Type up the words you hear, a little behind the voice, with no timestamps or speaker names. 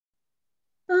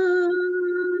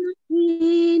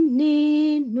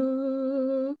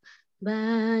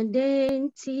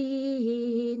Bandenti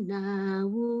na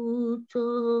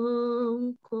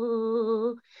utonko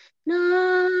na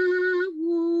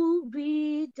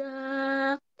ubida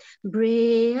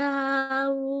brea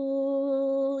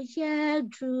o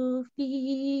yedrufi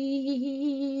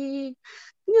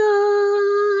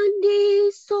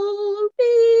nyandi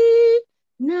sorry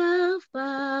na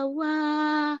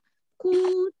fawa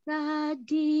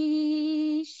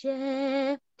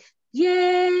kutadishe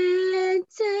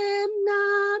yentem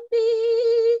nabi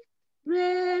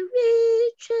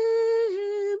rerichem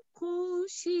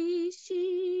koshishi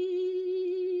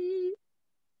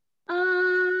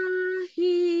ahininu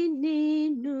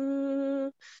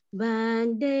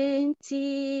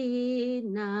bandenti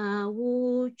na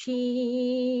uchinchen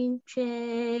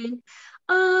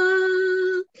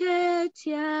aketiapa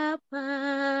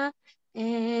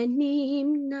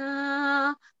enimna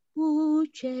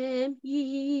uchem yi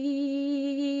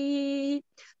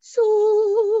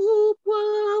supwa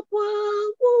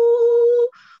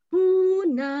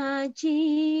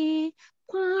unaji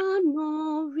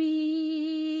kwanoripa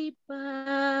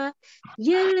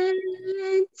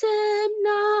yentem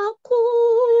naku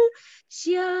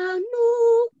sianu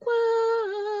kwa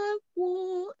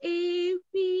wo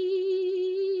ewi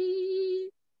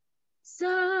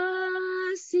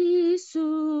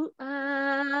sasisu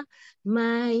a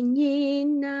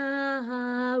mainina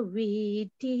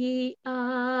ridi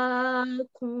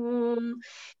akum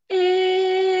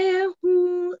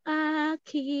ehu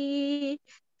aki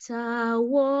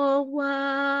tawowa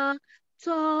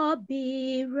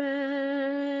tobire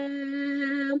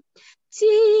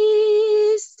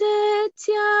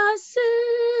tistetiase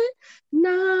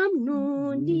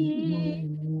namnuni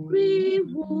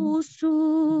rivusuba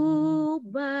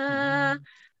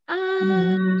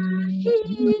ahinuba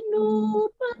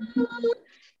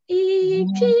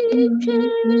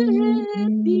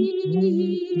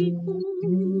ichichebihu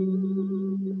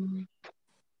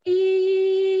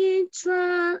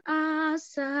intra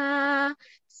asa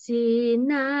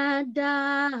sinada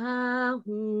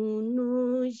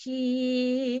hunuji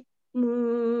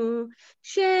mu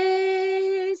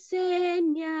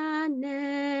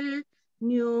shesenyane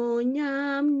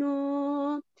nyonyamno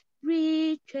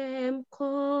richem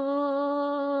ko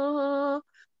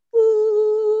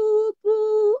bubu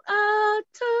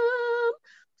atam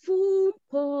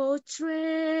fupotre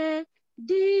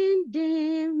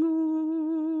dindinu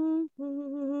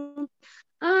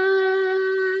ahininu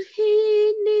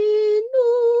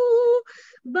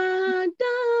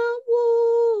badawu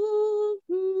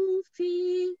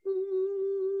fihu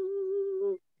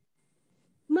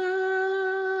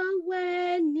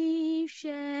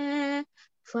mawenishe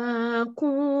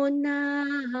fakuna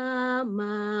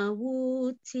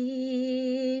mawutisu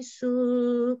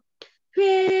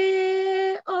pe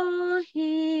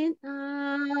ohina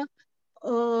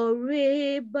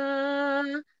oriba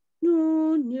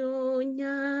nunyonyam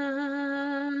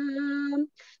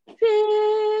pe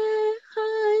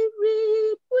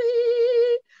hairibwi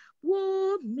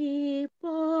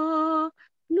womipo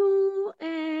nu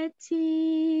etifi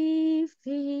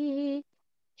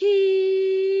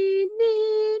hininoba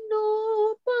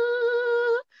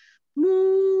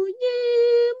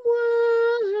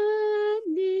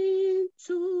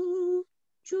munyimwanintu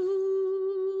ju.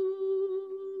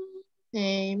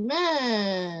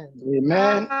 Amen.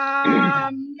 Amen.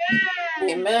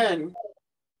 Amen.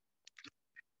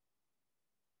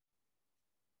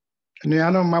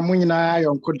 Nuano mamunyina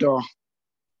yonkudo.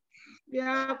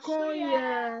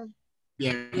 Yakoya.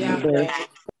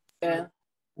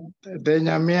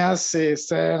 Denyamia se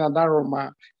na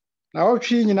daroma. Na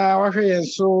otwi nyina wahwe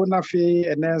yenso na fe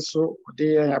enenso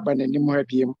de yaba nanim ha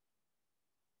biem.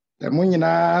 Da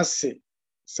munyina se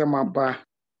semaba.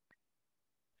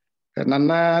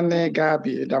 Nana ne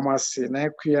Gabi damase na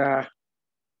akua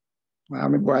ma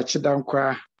me bo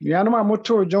achidankwa. Nuanom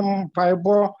amoto dwom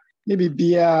paibo ne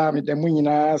bibia me da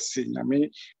munyina se na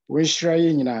me wenhyira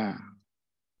ye nyina.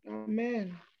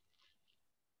 Amen.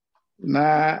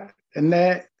 Na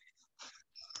ene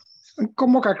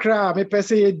nkomo kakra me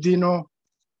pese ye di no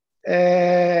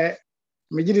me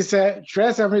gidi se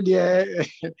tresa me de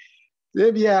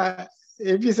bia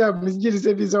efisa me gidi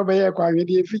se bi so be ye kwa we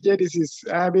de fi Genesis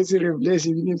basi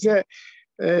Revelation ni se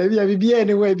bia bibia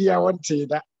ne wa bia wonte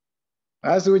da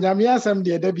aso nyame asam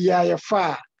de da bia ye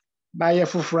fa na ye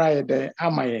fofora ye de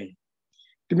amaye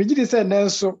de me gidi se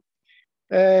nenso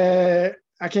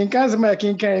akenkan se ma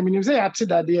akenkan me nim se ya te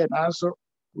da de na so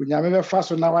unyame be fa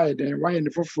so na waye den waye ne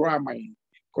foforo amaye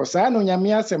ko sa no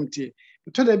nyame asemte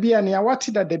to da bia ne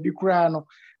awate da bi kura no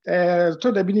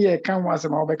to da bi ne ye kan ho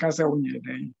asem a obeka se wonye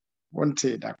den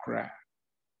wonte da kura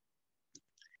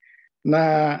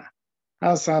na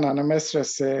ansana na mestre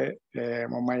se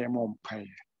mama ye mo mpae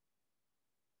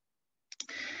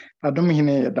adom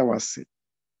hene ye da wase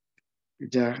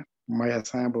ja maya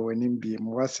san ba wanim bi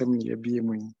mo wasem ne ye bi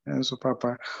mu enso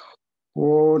papa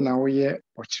wo na wo ye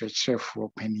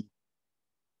okyerɛkyerɛfo pani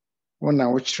wo na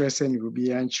wo kyerɛ sɛ ne obi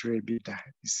ankyerɛ bi da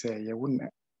sɛ ye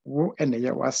wo ene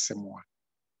ye wasem wa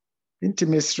nti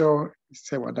mesrɛ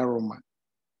sɛ wada Roma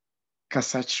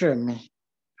kasa kyerɛ me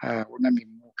wo na me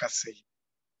mu kasa yi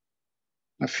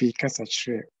afi kasa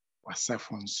kyerɛ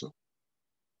wasafo nso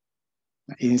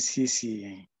na nsiesie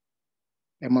yɛn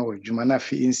ema wadwuma na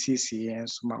afi nsiesie yɛn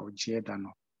nso ma ogye da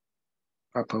no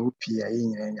papa wo pia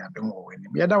yɛnyɛ nya dom wɔ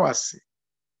w'anim yɛda wase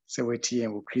sɛ wati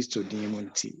yɛn wɔ Kristo din mu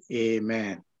nti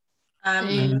amen.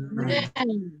 Amen.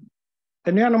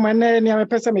 Anuanom ɛnɛ nea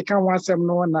mepɛ sɛ meka ho asɛm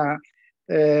no na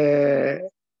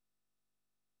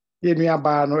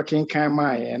yɛnnuabaa no kenkan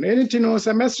maa yɛn no ɛno nti no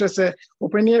sɛ mɛsrɛ sɛ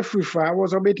ɔpani afirifa wɔ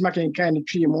sɛ wobɛtumi akenkan ne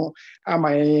twi mu ama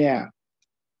yɛn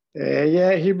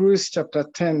a Hebrews chapter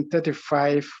 10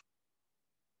 35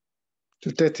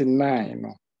 to 39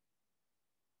 no.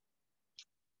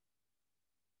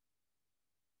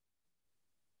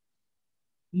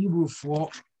 Hebrew for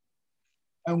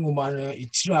nwoma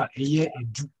itira eye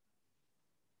edu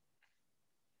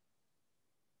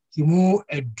kimu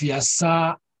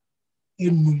aduasa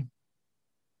enum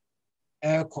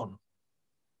ekon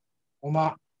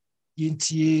oma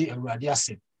yentie awurade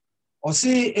asem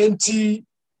osi enti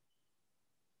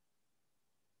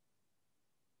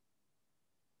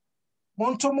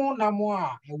montomo namo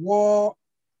a ewo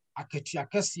akatua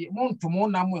kese montomo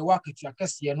namo ewo akatua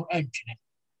kese no antwene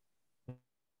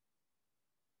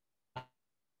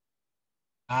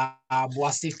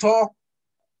aboaseto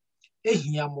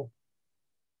ehia mo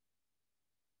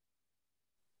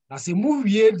na se mu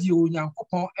wie di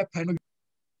onyankopon epe no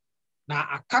na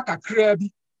aka kakra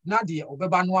bi na de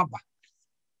obeba no aba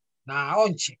na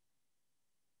onche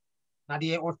na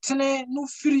de otene no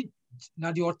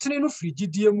firi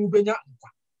gidie mu benya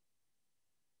nkwa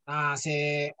na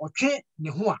se otwe ne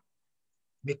ho a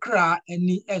mekra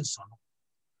ani enso no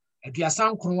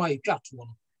aduasa nkron a etwa to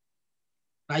no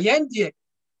na yen de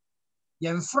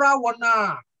yemfra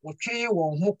wona wotwe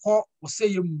won ho kɔ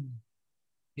oseyem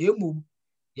na emom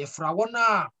yefra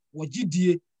wona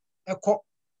wogidie ekɔ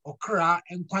okra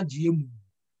enkwagye mu.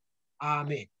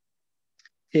 Amen.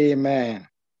 Amen.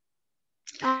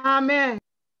 Amen.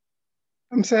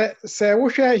 Sɛ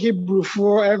wohwɛ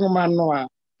Hebrewfo nwoma no a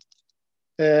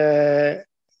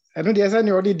ɛno deɛ sɛ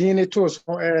ne ɔde din ne too so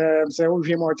sɛ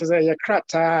wohwɛ mu ɔte sɛ yɛ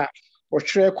krataa a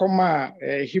ɔtwerɛ kɔma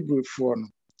Hebrewfoɔ no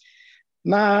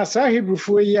na saa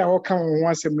Hebrewfoɔ yi a wɔka wɔn ho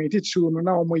asɛm yi titiriw no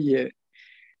na wɔyɛ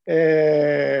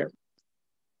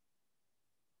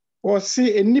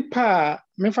wɔsi nipa a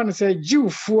mefa no sɛ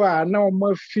Jewfoɔ a na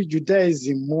wɔafi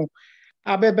Judaism mu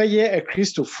abɛbɛyɛ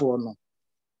Akristofoɔ no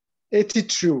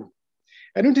titiriw.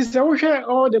 And it is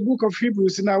all the book of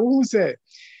Hebrews now. Who say,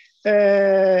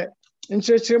 in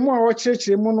Churchemo or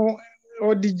Churchemo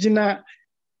or Digina,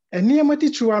 and near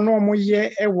Matichu are no more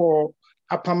ye ewo,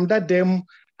 apamda dem,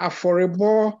 a for a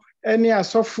ball, any a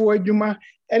software juma,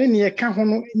 any near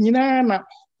Kahon, Nina,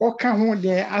 or Kahon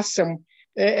de Assem,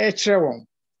 a chewon.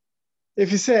 If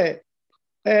you say,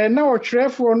 now a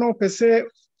trefo no per se,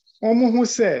 omo who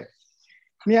say,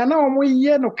 Nia now more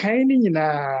ye no kind in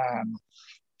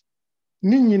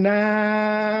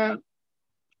Nina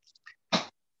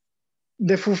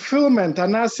the fulfillment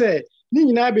and I say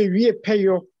Nina be we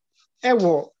payo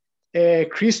ewo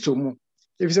Christo mu.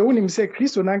 If the one say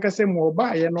Christo nanka se mo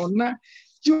ba ye no na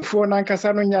Jewfo nanka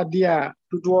sa no nya de a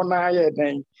dodo na ye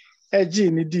den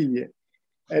egi ni di ye.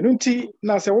 Enu nti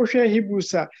na se wo hwe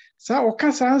Hebrews a sa o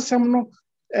ka sa ansem no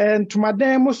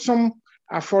ntumadan mu som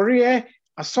afore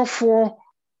asofo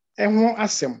ho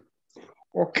asem.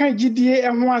 O ka gidie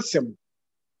ho asem.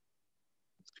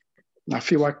 Na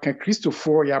fi waka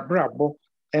Kristofo ya brabo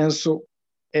enso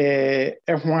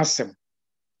ho asem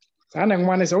saa na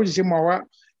nwa ne se wogye mu awa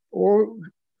o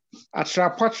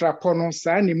atrapo no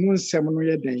saa ne mu nsem no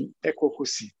ye den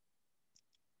ekokosi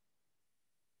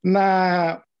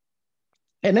na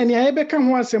enani ayebeka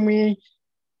ho asem yi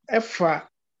efa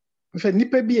mfa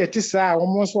nipa bi eti saa wo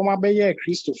mo so mabeye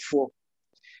Kristofo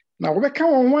na wo beka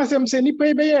ho asem se nipa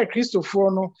yi beye Kristofo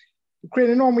no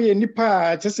Ukraine no mo ye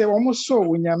nipa a se wo so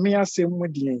onyame asem mu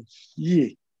die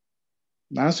yie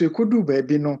nanso ekodu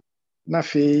baabi no na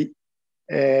fe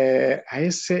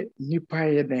ayese nipa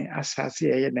ye den asase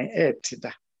ye den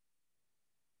etida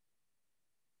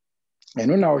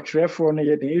eno na otwerefo no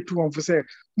ye den etu wonfo se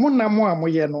monam a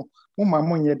moye no moma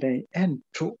monye den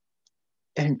ento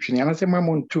entwene ana se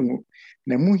mamo ntu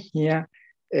na muhia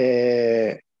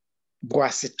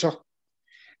boaseto.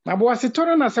 Na boaseto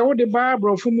no na se wo de ba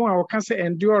brofo mu a wo ka se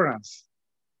endurance.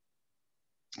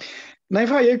 Na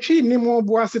ifa ye twi ni mo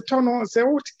boaseto no se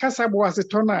wo kasa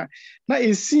boaseto na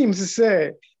it seems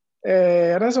say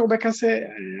that's what we say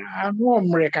anu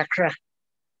omre kakra.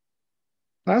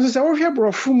 Na so se wo hwe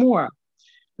brofo mu a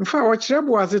infa wo kire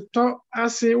boaseto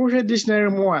ase wo hwe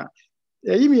dictionary mu a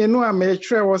yi mienu a me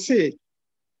kire wo say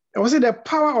the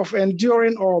power of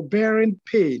enduring or bearing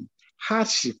pain,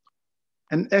 hardship,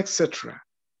 and etc.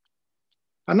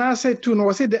 And I say too,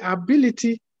 no, say the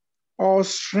ability or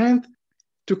strength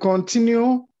to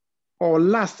continue or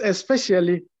last,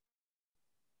 especially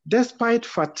despite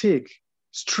fatigue,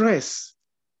 stress,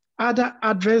 other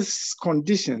adverse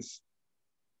conditions,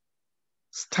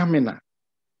 stamina.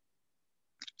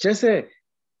 Just say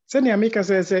Amika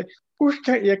says,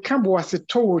 you can't was a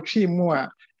tow tree more.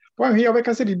 One here, we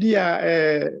can say the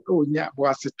dear, oh, yeah,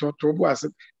 was it to was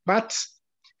it, but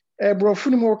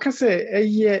Brofunimo can say a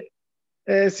year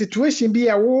situation be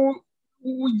a war,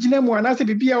 Jinamo, and I say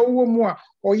be a war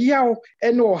or yaw,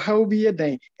 and no how be a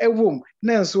day, a womb,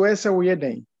 Nance, where's a weird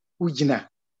day, Ujina.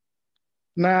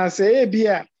 Now say, be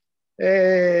a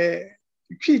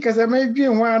tree, as I may be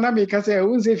one, I make us a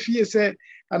who's a fear, say,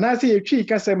 and I say a tree,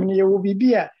 as I mean, will be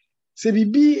beer, say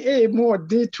be a more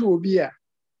day to beer.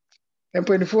 And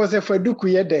 24 for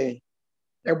Duku day,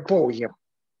 a boy.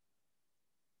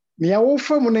 Me a wolf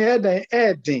from the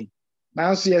head day.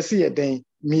 Now see a day,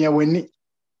 me a winnie.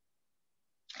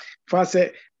 For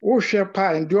say, oh, share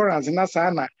pa endurance, and that's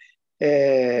Anna,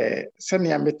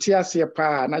 sending a metias here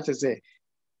pa, not to say,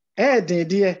 day,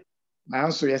 dear. Now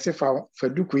so yes, if for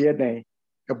Duku day,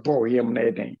 a boy, yam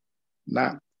day.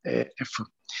 Now,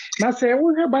 now say,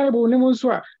 oh, her Bible,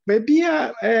 Nimuswa, baby,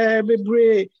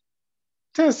 baby.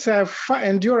 Test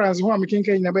endurance one making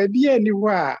na baby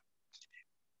anywhere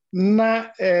na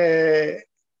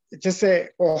just say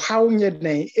or how nye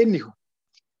den anyhow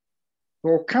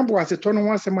or camp was a ton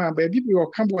once a man baby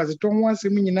or camp was a ton once a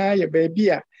minute ya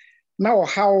baby na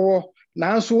how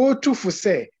na so to for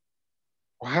say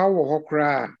how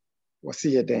hokra was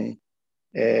ye den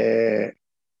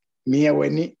me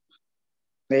wani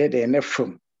na de na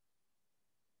from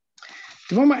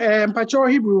mama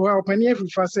mpacho Hebrew ha opani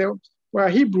afifa say well,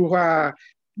 Hebrew,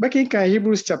 back in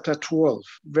Hebrews chapter 12,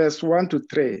 verse 1 to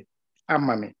 3.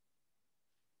 Amame.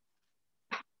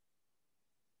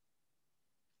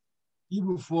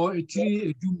 Hebrew for a tree,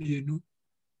 a dumienu,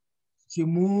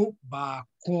 Chimu ba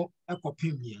ko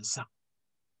ekopim yensa.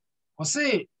 O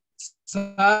say,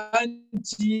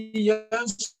 Santi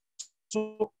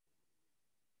so.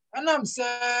 And I'm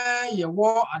saying, ye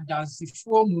war and dance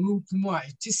before Munukuma,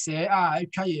 it is say, I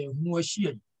try a more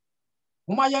sheer.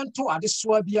 Umayanto ade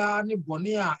swabia ne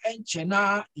bone a enche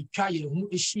na etwa ye hu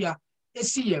ehia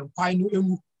esi ye nkwan no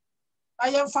emu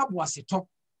ayemfa boaseto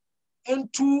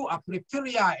entu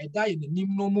aprepare a eda ye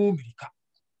nanim no mo mirika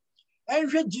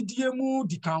enhwe gidie mu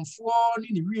dikanfo ne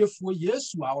ne wiefo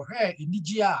Yesu a ohwe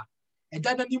enigi a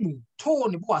eda nanim to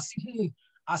ne boase hu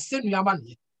asenua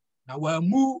ne na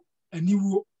wamu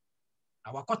aniwo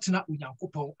na wakotena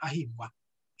Onyankopɔn ahemwa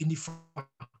enifa.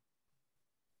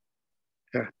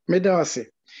 Medawase.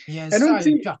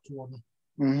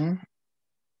 Amen.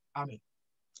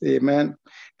 Amen.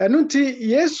 Enunti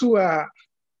Yesu a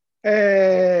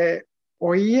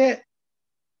oye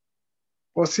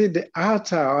was the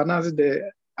altar or another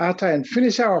the altar and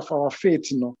finisher of our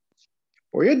faith no.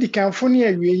 Oye di kanfoni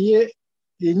awieye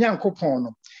ye Nyankopɔn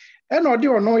no. E na odi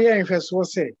ono ye nhweso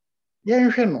se ye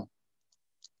nhwe no.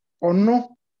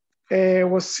 Ono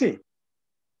was say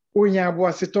Onya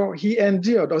boaseto he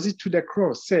endured us to the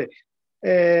cross say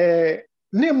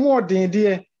ne more than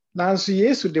dear nanso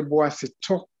Yesu de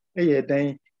boaseto ye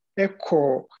den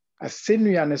ekɔ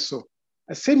asenua ne so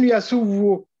asenua so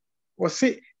wuo was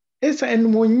say esa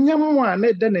enmonyam a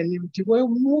na da nanim ti wa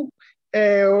mu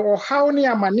ɔhaw ne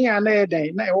amane a na ye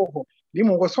den na ɛwɔ hɔ bi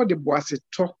mo so de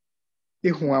boaseto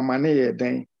ehu amane ye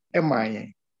den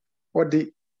emayen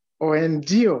ɔde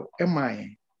endure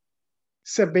emayen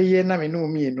sebeye na me no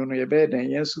mienu no ye be den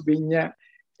yensu benya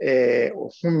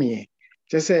ohumie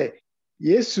se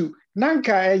Yesu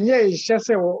nanka enye ihye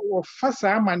se wo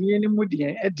fasa amane ni mu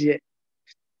de ede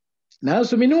na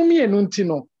so me no mienu nti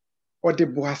no ode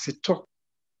boaseto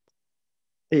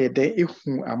den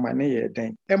ehu amane ye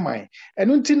den eman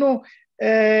enu nti no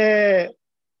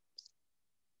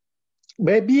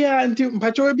babia nti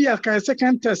mpacho bi aka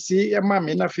second test e ma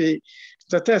me na fe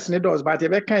the test ne does but e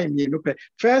be kan mienu pe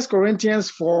 1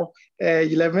 Corinthians 4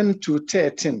 11 to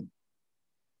 13.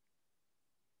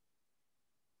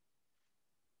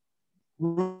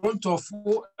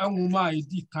 Rontofo enwuma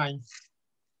edi kan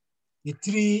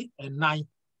 3 and 9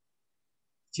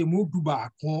 Tiemu duba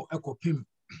ko ekopim.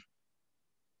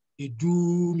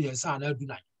 Edu miensa na du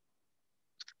 9.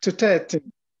 To 13.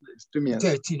 To me.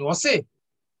 13 or say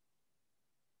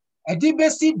edi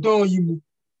besi don yimu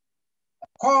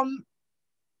kom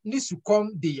nisu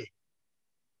kom de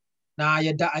na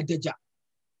yeda adeja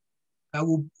na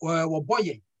wo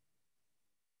boye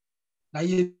na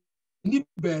ye ni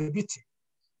bebiti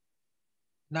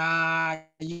na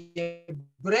ye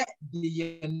bre de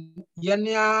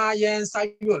yenya yensa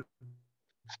yo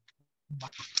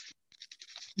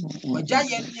oja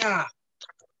yenya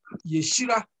ye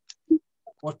shira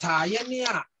wota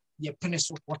yenya ye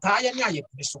peneso wota yenya ye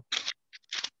peneso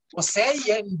o say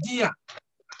ye ndia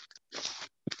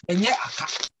enye aka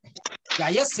ya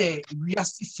yese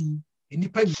wiase fi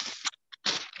enipa ni.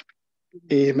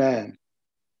 Amen.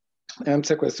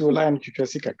 Say kwesi line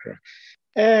twetwesi kakra.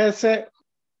 Say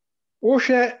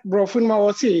Oshe Brofunma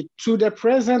was say, to the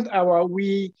present hour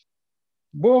we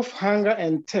both hunger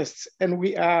and thirst, and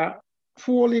we are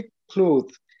poorly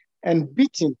clothed and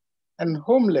beaten and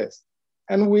homeless,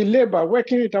 and we labor,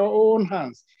 working with our own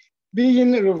hands,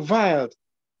 being reviled,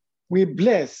 we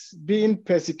bless, being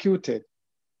persecuted,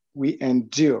 we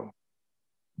endure,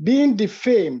 being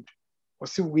defamed,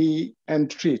 also we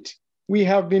entreat. We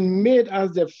have been made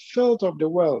as the filth of the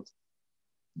world,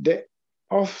 the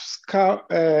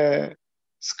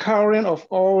scouring of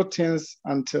all things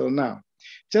until now.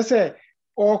 Just say,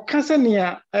 or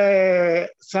Cassania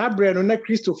Sabre no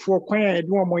Christopher Quine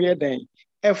do moye den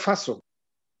e faso.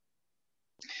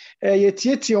 Ye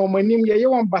tieti o manim ye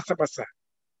won basabasa.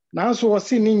 Nanso wo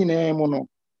se ni nyina mu no.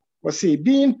 Wo se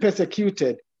being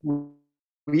persecuted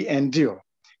we endure.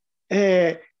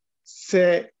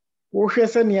 Se wo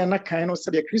hwese ne na kan no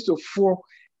se Christopher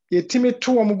ye timi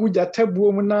to wo mugu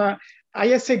jatabuo mu na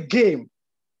ayese game.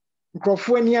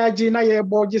 Nkrofo ani age na ye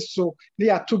boje so na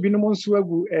ya to binom nso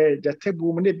agu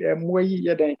jatabuo mu ne moyi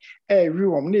ye den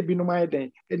wiwom na binom aye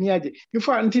den ani age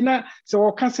ifa ntina se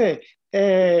wo ka se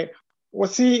wo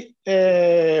see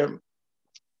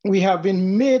we have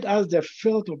been made as the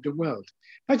filth of the world.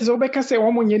 That is obeka say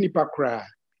wo monye nipa kra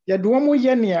ye do wo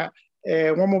ye ne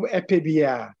wo mo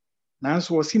epebia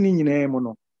nanso wo si ni nyina mu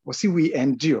no wo si we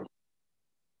endure.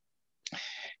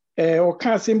 O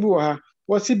ka sembu ha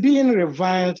was being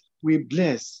reviled we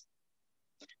bless.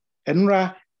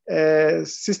 Enra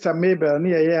Sister Mabel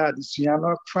near ya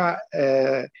adisuano fa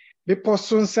be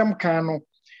person some kano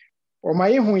or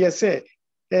my who ye say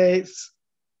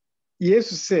yes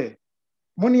say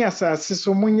money asase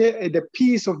so munye the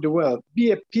peace of the world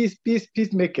be a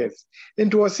peacemakers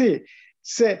into was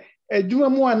say aduma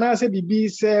mu anase bibi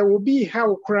say obi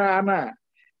how kra na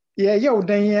ye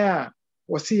udan ya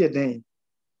was see den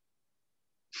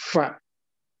fa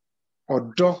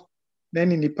odo na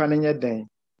ni nipa na nya den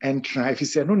entra if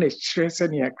say no na kire se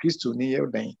ne Kristo ni ye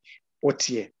den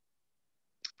otie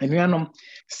enuanom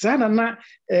sana na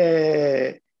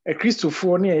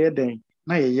Kristofo ne ye den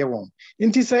na ye won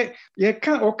nti say ye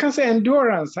kan o kan say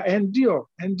endurance endure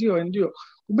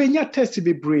ubenya test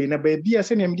be brain na ba bia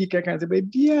se ne mdi kan say ba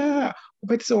bia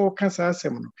ubeti say o kan say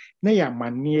asem no na ya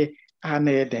mane a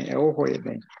na ye den e wo ho ye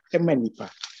den e manipa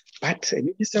but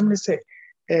ni bisem ne say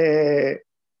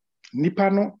nipa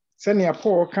no se ne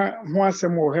Paul ka ho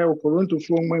asem o ha o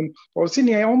Korintofo nwam o se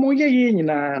ne omo ye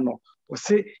nyina no o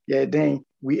se ye den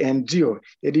we endure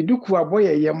ye diduku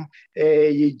aboye yem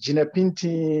ye gina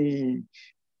pinti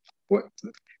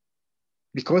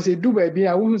because e do baby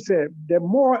a who say the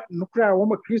more nukra wo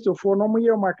ma Christopher no mo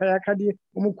ye ma kaya kade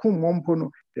wo kum mompo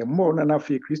no the more na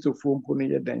fe Christopher mpo no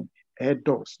ye den e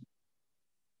dos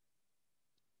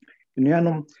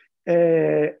nuanom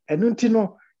enunti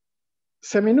no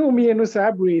seminu mi enu sa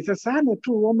abri se sa na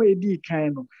tu wo ma edi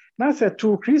kan no na se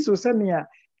tu Christo se ne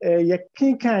ye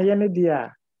kinkan ye ne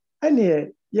dia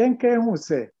ane yenka hu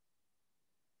se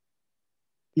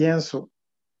yenso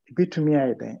bitumi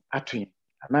aye den atoyen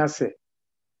anase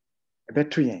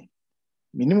ebeto yen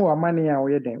minimu amane a wo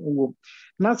ye den wo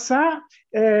na sa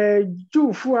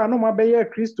jufu a no ma be ye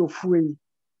Kristofu yi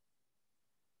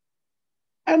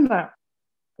ena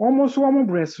womo so womo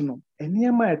bresu no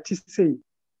eniema ati sei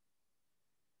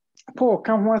Paul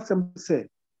ka ho asem se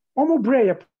womo bre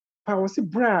ye pa wo se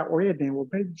bra o ye den wo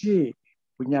beje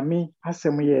onyame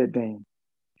asem ye den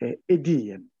edi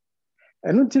yen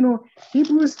enu ti no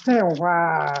Hebrews 10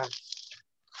 wa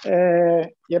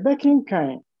ye be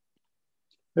kinkan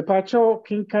the pacho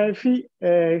kinkan fi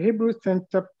Hebrews 10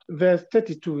 verse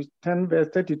 32 10 verse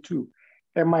 32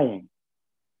 emayen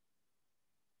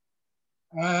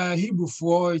Hebrew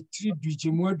for 3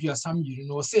 bijemu aduasam yiri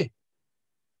no say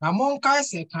na monkai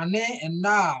se kane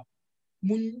enna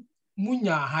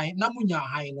munya hai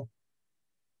no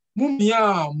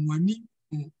mumia mwani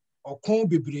okon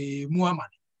bebre mu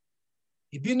amane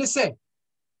ebi ne se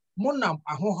monam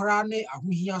ahohora ne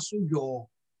ahohia so yo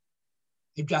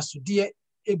edwasode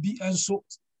ebi enso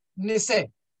ne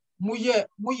se moye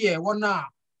wona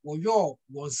woyo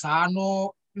wonsa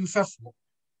no mfefo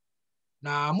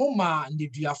na moma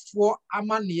neduafo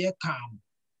amane kam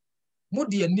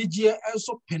mode anigye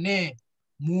enso pene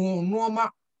mu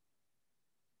noma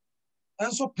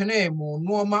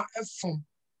efom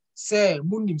se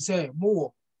munim se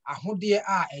mowo ahode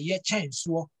a eye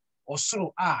chenso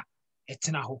osoro a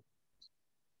etena ho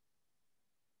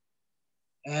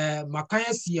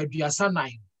makanya si aduasa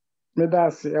 9 me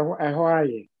das eho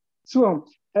aye so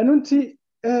enunti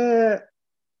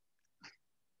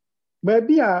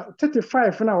maybe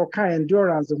 35 na woka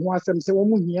endurance ho asem se wo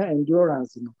mu hia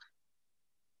endurance no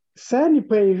sani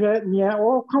peye nia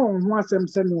wo ka wo ho asem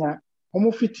se nia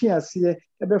omo fiti ase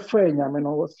ebe fa nyame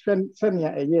no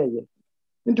sania eyeye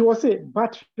into was say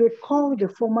but recall the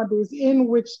former days in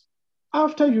which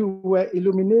after you were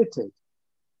illuminated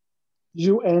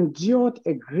you endured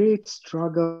a great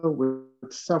struggle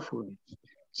with suffering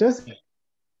just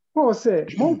Paul say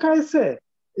monkai say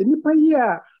enipa yi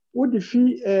a wo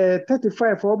defi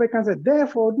 35 for be can say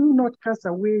therefore do not cast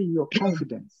away your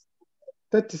confidence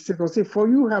 36 or say for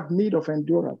you have need of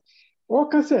endurance or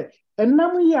can say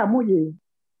enam yi a moye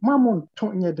mamon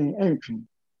tonye den entwin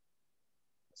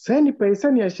sani pay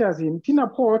sani ashazi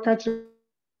ntina Paul ka kire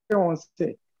on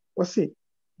say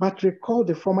but recall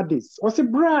the former days or say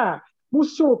bra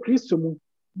muso Kristo mu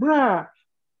bra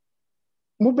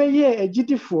mo beye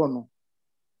agidifo no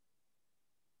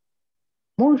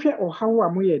monhwe ohawo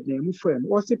a moye den mu fam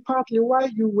or say partly why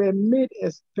you were made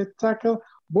a spectacle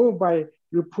both by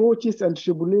reproaches and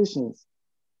tribulations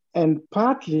and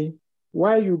partly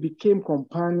why you became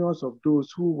companions of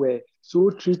those who were so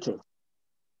treated.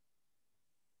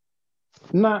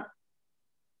 Na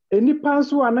enipa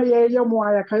nso ana ye mo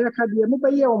ayakayaka de mo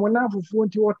beye o mo na afufu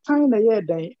nti o tan na ye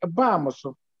dan eba mo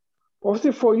so. Or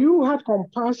say for you had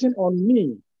compassion on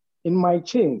me in my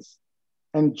chains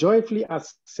and joyfully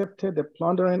accepted the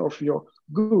plundering of your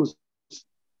goods,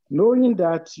 knowing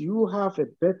that you have a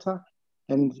better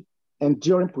and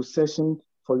enduring possession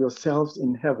for yourselves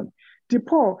in heaven. The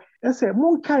Paul, I say,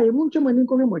 Monkai, Munchamanin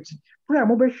Komochi, pray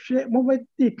mo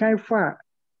be kind fa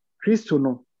Christo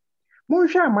no.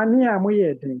 Monsha mania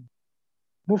moye den,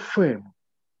 mo firm.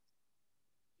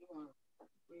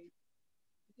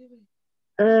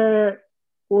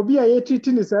 Obi a ye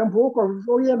treating is ampo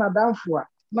ko ye na danfo a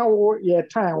na wo ye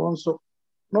time won so.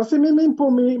 No se me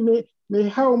mpo me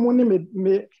how mo ni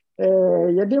me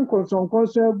ye den konson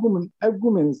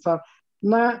agum nsa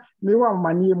na me wa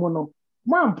manie mu no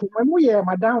mampo mo ye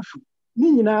madanfo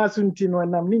ni nyina aso nti no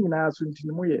nam ni nyina aso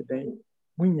nti mo ye den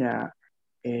munya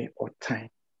otan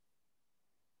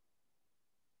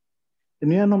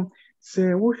enuanom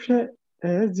se wo hwe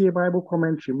the Bible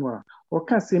commentary mu a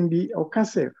oka sembi oka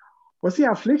se was the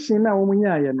affliction na wo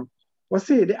munya ye no was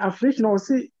the affliction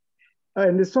was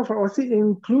and the suffer was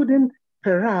including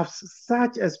perhaps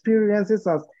such experiences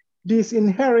as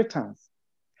disinheritance.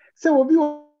 So obi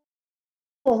o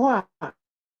ho a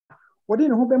wodi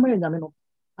ne ho be ma nyame no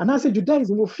ana se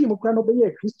Judaism wo fi mu kra no be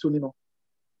ye Kristo ni no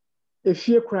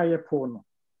efie kra ye po no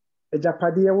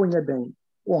ejapade ye wonye den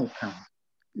won kan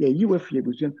ye yiwa fie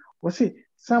busun was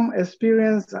some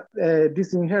experience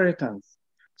disinheritance,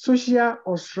 social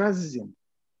ostracism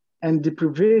and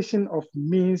deprivation of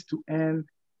means to earn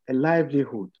a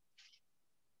livelihood.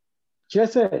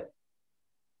 Just say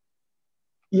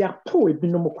ya po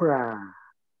ebinom kra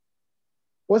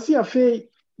wasi afi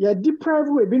ya deprive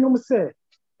ebinom say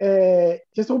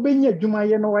just obenya adwuma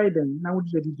ye no widen na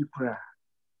wodi di kra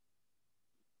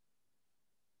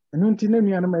enu nti na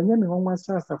nua no manya me won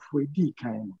asasafo edi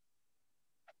kan no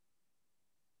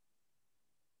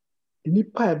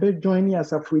nipa be join ni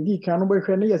asafo edi kan no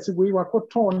behwe na yesi we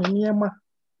wakoton ne niema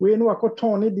we no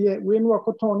wakoton ne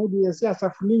de yesi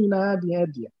asafo ni nyina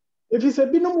de if se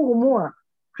binom wo mu a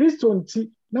Kristo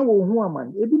nti na wo hu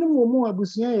aman ebinom wo mu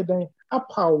abusua ye dan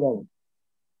apa won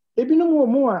ebinom wo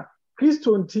mu a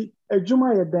Kristo nti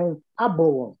adwuma ye dan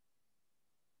abɔ won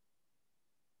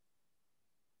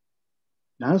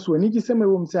nanso ani gi sema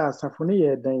wom se asafo ne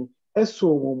ye dan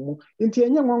eso won mu nti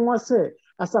enye nwanwa se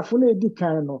asafo ne edi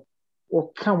kan no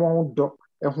o ka won do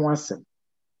ho asem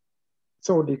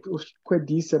so de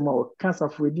kwadi sema o ka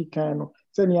asafo edi kan no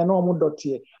se ne na omo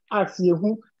dote ax ye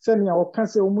hu se ne o ka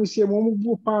se omo hie mo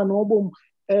bu pa no obom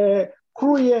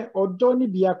kruye odo ni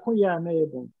bia koya na ye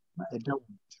bon na eda wo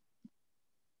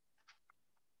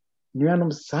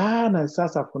nuanom saa na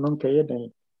asafo no nka ye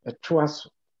dan eto aso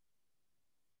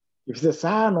if the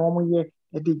saa na omo ye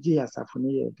ɛde gye asafo no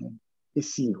yɛ den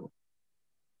esi hɔ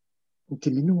nti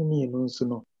minnu ne no nso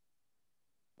no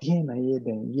deɛ na yɛ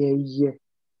den yɛyɛ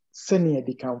sɛnea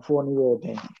dikanfoɔ no yɛ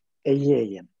den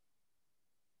ɛyɛɛyɛ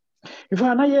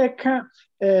ifa na yɛka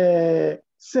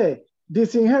say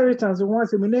disinheritance ho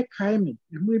asɛm ne kae me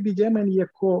mu bi Germany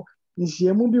yɛkɔ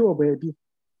nhyiamu bi wɔ baabi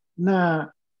na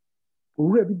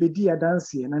owura bi bedi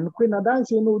adanseɛ na nokwe na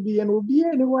adanseɛ no odi yɛ no obi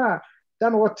ne hɔ a da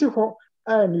no wɔte hɔ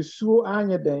a ne suo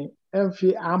anyɛ den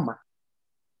ɛmfe ama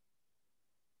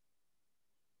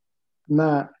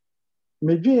na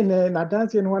medwin ne na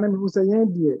adanseɛ no ho na mehu sɛ yɛn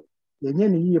deɛ yɛnyɛ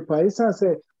ne yie pa ɛsan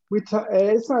sɛ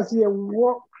ɛsan sɛ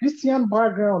yɛwɔ Christian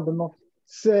background no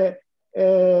sɛ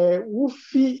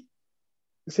wofi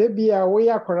sɛ bia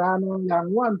woyɛ akwaraa no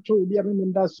yɛanwo anto obi a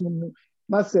memem da som mu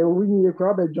na sɛ wonyi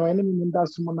koraa bɛjoin ne memem da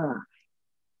som no a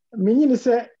menyini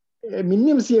sɛ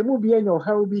menim sɛ emu bi anya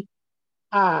ɔhaw bi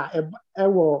a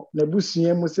ɛwɔ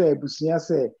n'abusua mu sɛ abusua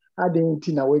sɛ adan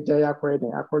nti na wagyae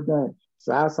akɔjoin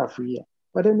saa asafo yi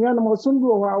but anuanom ɔsom bi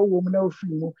wɔ hɔ a wowɔ mu na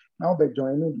wofiri mu na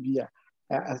wobɛjoin no bi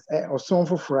a ɔsom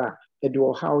foforɔ a ɛde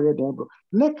ɔhaw yɛ den bro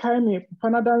ne kae me papa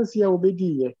n'adanseɛ a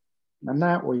wobɛdiiɛ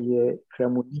na ɔyɛ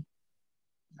kramoni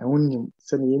na wonim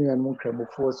sɛne yɛn nuanom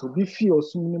kramofoɔ so obi fie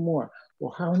ɔsom no mu a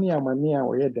ɔhaw ne amane a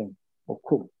ɔyɛ den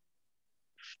ɔkɔm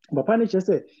papa no kyerɛ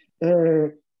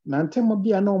sɛ nantɛm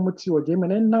bi a na ɔmo te ɔgye me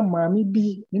na nam maame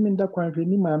bi ne me nda kwan hwɛ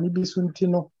ni maame bi so nti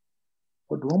no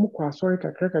ɔde ɔmo kɔ asɔre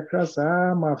kakra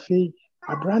saa ma afei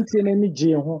aberanteɛ no ani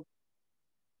gyee ho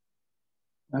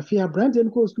afei aberanteɛ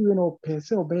no kɔɔ sukuu no ɔpɛ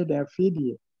sɛ ɔbɛyɛ dɛ afei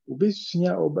deɛ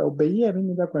obɛsua ɔbɛyɛ me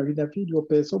nda kwan hwɛ afei deɛ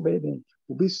ɔpɛ sɛ ɔbɛyɛ dɛ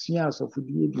obɛsua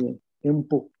asɔfodie deɛ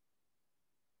mpo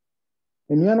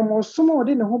nnuanom ɔsom a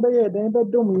ɔde ne ho bɛyɛ dɛn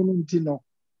bɛdɔm yi no nti no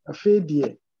afei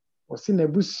deɛ ɔse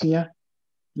n'abusua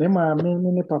ne maame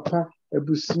ne papa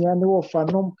abusua ne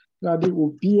wɔfanom na ade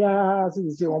obiara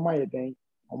sɛ wɔn ayɛ dɛn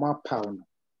wɔn apaw no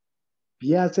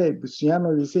biara sɛ abusua no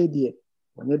yɛ sɛ deɛ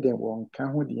wɔnyɛ dɛn wɔn ka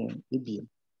ho deɛ ebiem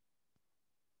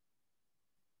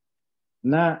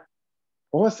na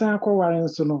ɔsan akɔware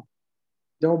nso no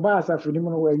deɛ ɔbaa asafo no mu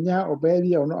no wɔanya ɔbaa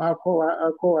bi a ɔno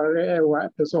akɔware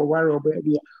ɛpɛ sɛ ɔware ɔbaa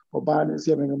bi a ɔbaa no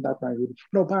nso yɛ me nda kwan hwɛ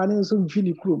na ɔbaa no nso mfi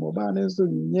ne kurom ɔbaa no nso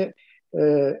nyɛ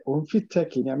ɔmfi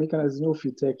Turkey ne ameka no sɛ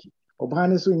ɔfi Turkey ɔbaa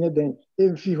no nso nyɛ dɛn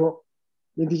ɛmfi hɔ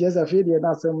nti kyerɛ sɛ afei deɛ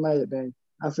na asɛm no ayɛ dɛn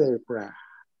asɛ koraa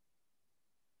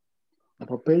na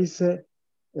papa yi sɛ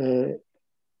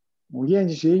woyɛ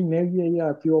nhyehyɛeɛ nyinaa wie yi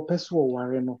a afei ɔpɛ sɛ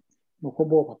ɔware no na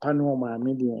ɔkɔbɔɔ papa ne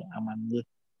ɔmaame deɛ amanneɛ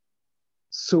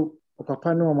so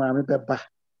ɔpapa ne ɔmaame bɛba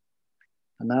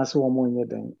anaasɛ wɔn nyɛ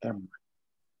dɛn ɛmma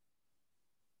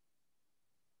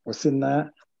ɔsɛ na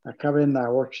aka bɛ na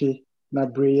awɔtwe na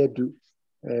bere yɛ du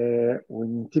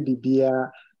wɔnte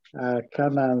biribiara aka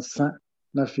nansa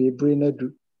na afei bere no adu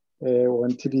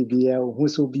wɔnte biribiara ohu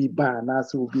sɛ obi ba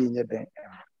anaasɛ obi nyɛ dɛn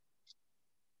ɛmma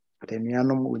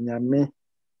anuanom onyame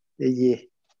ɛyɛ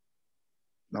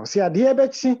na ɔsɛ adeɛ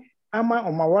bɛkye ama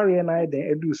ɔmawareɛ no ayɛ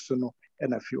dɛn adu so no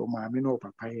ɛna afei ɔmaame ne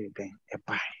ɔpapa yɛ dɛn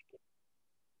ɛbae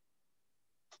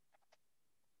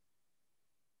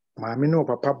maame ne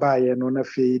ɔpapa baeɛ no na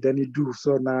afei da ne duu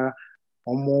so na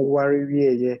ɔmo ware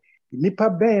wieɛ nipa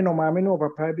bɛn na maame ne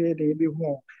ɔpapa bɛyɛ dɛn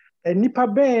ɛbɛhu nipa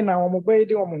bɛn na ɔmo bɛyɛ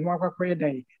dɛn ɔmo ho akɔkɔyɛ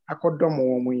dɛn akɔdɔm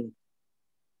wɔn yi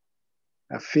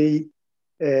afei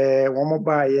wɔn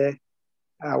baeɛ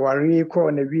aware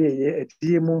kɔɔ na wieɛ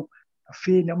ɛdie mu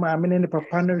afei na maame ne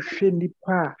papa no hwɛ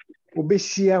nipa a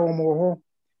obɛhyia wɔn wɔ hɔ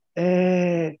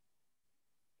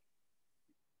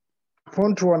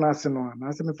pontoɔ no ase no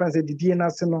anaasɛ mefa sɛ didie no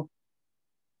ase no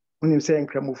wonim sɛ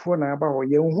nkramofoɔ na aba hɔ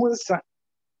yɛnhu nsa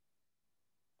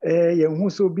yɛnhu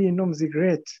sɛ obi nnom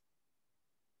cigarette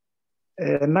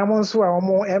nam nso a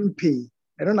wɔn mpɛ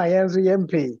ɛno na yɛn nso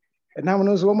yɛmpɛ nam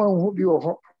no nso wɔn ahu bi wɔ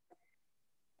hɔ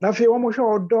na afei wɔn hwɛ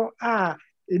ɔdɔ a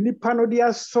nipa no de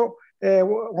asɔ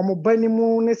wɔn ba ne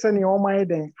mu ne sɛnea wɔn ayɛ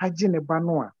dɛn agye ne ba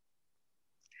no a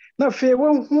na afei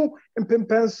wɔnhu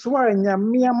mpempɛnso a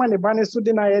nyame ama ne ba ne so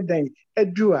de no ayɛ dɛn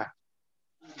adu a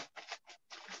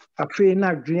afei na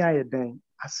adwene ayɛ dɛn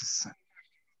asesa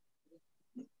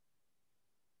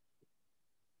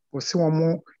wɔsi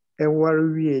wɔn ɛware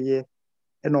wieɛ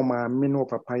ɛna ɔmaame ne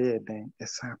ɔpapa yɛ dɛn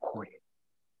ɛsan kɔɛ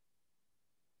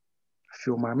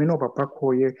afei ɔmaame ne ɔpapa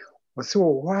kɔɛ wɔsi wɔ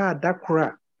hɔ a da koro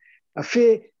a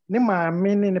afei ne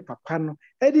maame ne papa no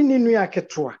ɛde ne nua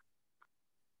ketewa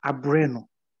abrɛ no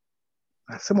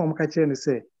asɛm a wɔka kyerɛ no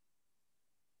sɛ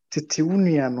tete wo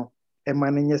nua no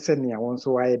ɛma no nyɛ sɛ nea wɔn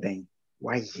nso wayɛ dɛn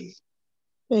wayɛ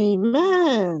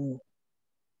Amen.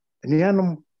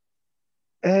 Nuanom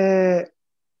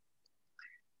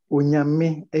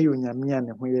onyame ɛyɛ onyame a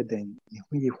ne ho yɛ dɛn ne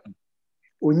ho yɛ hu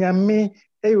onyame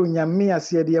onyame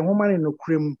ase de homa ne no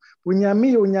krem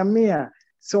onyame a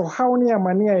so how ne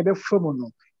amane a ebe fam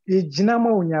no e gina ma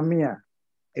onyame a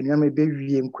enuam ebe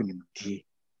wie nkonimdie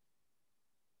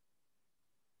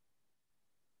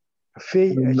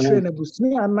afei achire na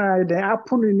busua ana de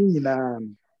apono ni nyina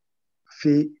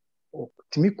afei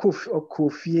timi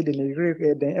Kofi de ne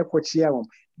re den ekochi awom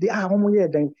de ahom ye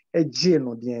den egie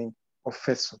no den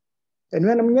ofeso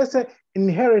enuam nyese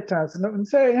inheritance no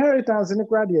say inheritance ne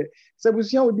kwa de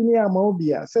sabusua obi ni ama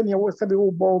obi a se ne wo sabe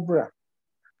wo bobra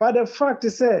but the fact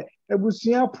is say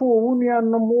abusua po wo nua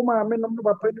no mo ma me no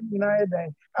papa ni nyina ye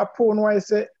den apo no ai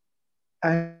say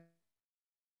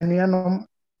nua no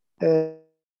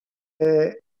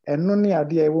eno ne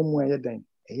ade a ewo mu ye den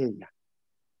eyeya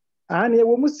ani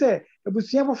ewo mu say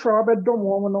abusua foforo obedom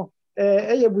wo no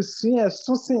eye busua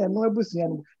so sen eno abusua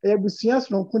no abusua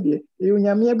so nko de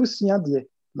onyame abusua de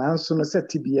nanso no sɛ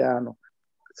tibia no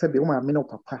sɛ be wo maame no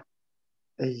papa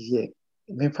ɛyɛ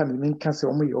memfa me menka sɛ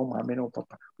ɔmo yɛ wo maame no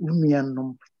papa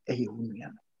unuanom ɛyɛ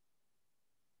unuanom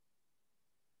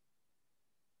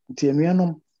nti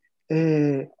enuanom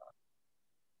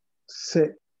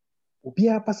sɛ obi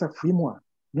apasa free mu a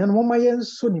nuanom ɔma yɛ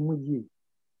nso ne mu yie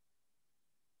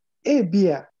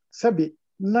ebia sɛbe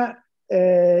na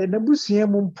na busua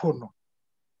mu mpo no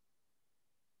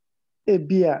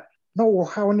ebia na wo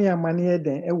haw ne amane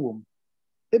den ɛwɔ mu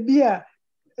ebia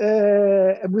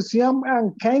abusuam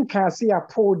ankanka ase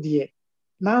apo de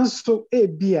nanso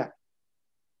ebia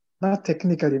na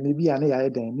technically ne bia na yae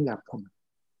den ne yapo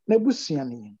na abusua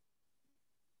ne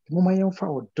moma yɛmfa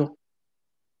ɔdɔ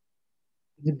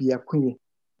ne bia kunye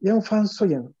yɛmfa nso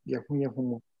yɛn bia kunye ho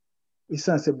mu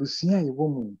isan sɛ abusua yɛwɔ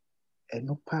mu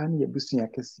ɛno paa ne abusua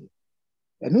kɛse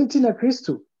ɛno nti na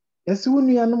Kristo yɛse wo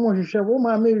nuanom hwehwɛ wo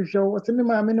maame hwehwɛ wo se me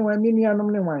maame ne wa me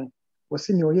nuanom ne wan wo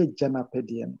se ne ɔyɛ gya na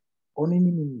pɛdeɛ no ɔne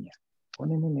ne nia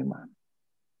ɔne ne maame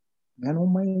ngano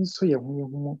ma nso yɛ ho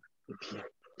mu bia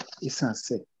isan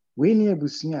sɛ we ni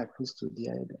abusua a Kristo di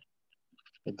ayɛ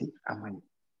ɛde amani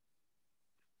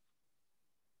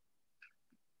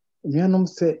nuanom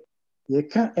sɛ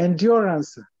yɛka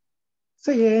endurance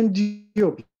sɛ yɛ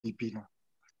endure bibi no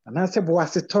anaasɛ bo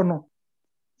asetɔ no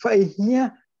fa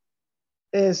ehia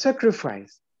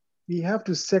sacrifice we have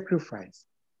to sacrifice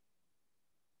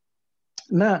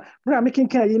na bra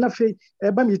mekenka yi na fe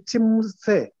eba mi tim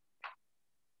sɛ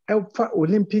ɛfa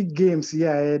Olympic Games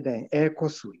ya ɛden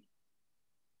ɛkɔso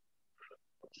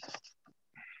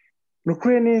no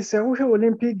kreni sɛ wohwɛ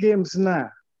Olympic Games na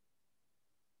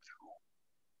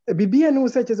bibia no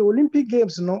sɛ kyɛ sɛ Olympic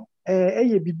Games no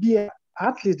ɛyɛ bibia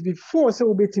athlete before sɛ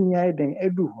wobetimi ɛden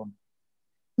edu hɔ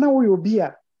na wo yɛ obi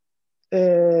a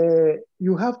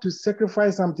you have to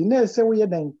sacrifice something na sɛ wo yɛ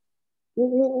den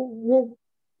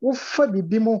wo fa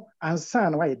bibi mo ansa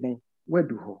na wo yɛ den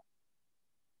wadu hɔ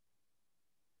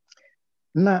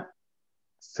na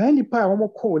saa nipa a wɔn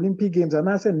kɔ Olympic Games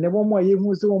anaasɛ ne wɔn a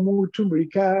yɛhu sɛ wɔn tu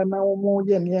mirika na wɔn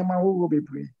yɛ nneɛma ahorow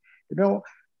bebree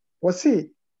wɔsi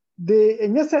they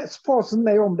ɛnyɛ sɛ sports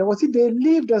na yɛ wɔn de wɔsi they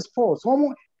leave the sports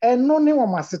wɔn ɛno ne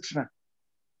wɔn asetena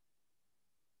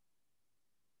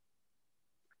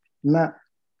na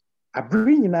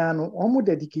abiri nyinaa no wɔn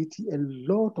dedicate a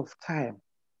lot of time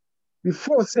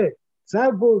before say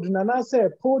saa gold na anaasɛ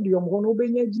podium hɔ no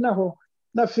wɔbɛnya gyina hɔ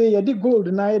na afei yɛde gold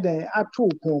na ayɛ den ato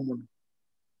kɔn mu no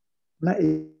na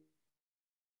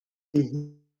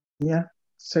ehia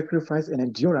sacrifice and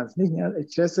endurance ne hia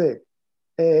kyerɛ sɛ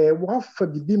wafa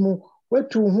bibi mu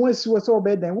watu ho asi wɔ sɛ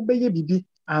ɔbɛyɛ den wobɛyɛ bibi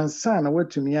ansa na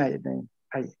watumi ayɛ den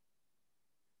ayɛ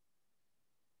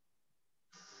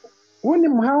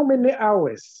wonim how many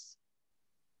hours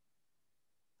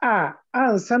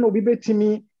ansa na obi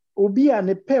betumi obi a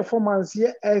ne performance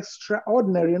yɛ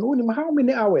extraordinary no wonim how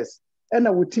many hours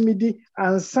ɛna wotumi di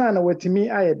ansa na watumi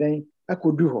ayɛ den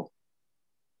akɔdu hɔ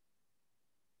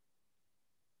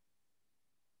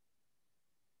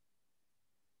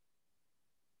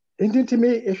Intintimi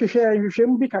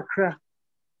ehwehwɛ bi kakra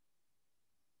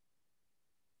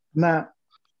na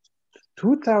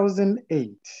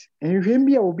 2008 ehwehwɛ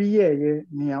bi a obi yɛɛ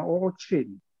nea ɔkyerɛ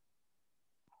ni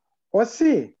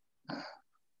ɔse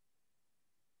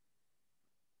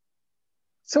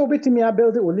sɛ obetumi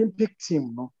abuild the Olympic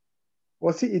team no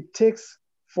ɔse it takes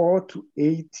 4 to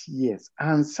 8 years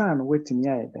ansa na watumi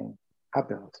ayɛ den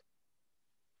abuild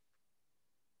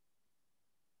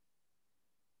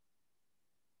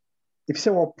if say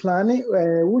we planning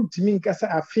wuntimi nkasa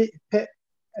afi pɛ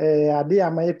ade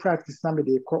amaye practice na me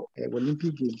de kɔ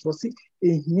Olympic Games so see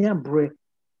ehia bre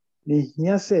na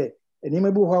ehia sɛ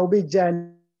enema bi ho a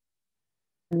obegya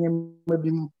enema bi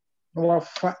mu na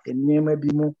wafa enema bi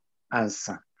mu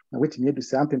ansa na wetumi edu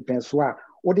sɛ ampempen so a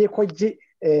wo de kɔgye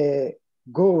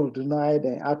gold no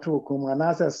ayɛ ato kom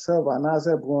anaasɛ silver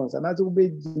anaasɛ bronze anaasɛ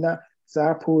wobɛgyina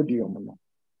saa podium no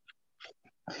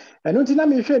ɛno nti na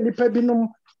mehwɛ nnipa binom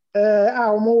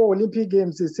a wɔwɔ Olympic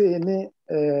Games sei ne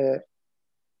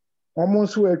wɔn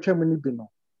nso atwam no bi no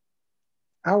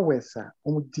hours a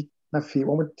wɔdi na afei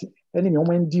wɔn ɛne nea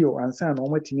wɔn ndio ansa na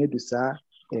wɔn atumi adu saa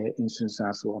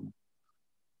nsunsuansoɔ no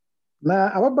na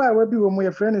ababaawa bi wɔ mu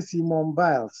yɛfrɛ no Simone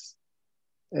Biles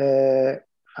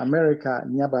America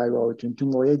nyabaayewa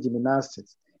tuntum ɔyɛ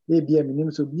gymnastics ebia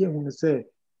menim so bi ehunu sɛ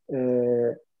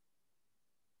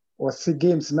ɔse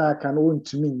games na aka no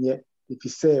ɔntumi nyɛ efi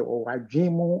sɛ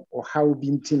ɔwadwen mu ɔhaw bi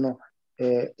nti no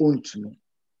ɔntumi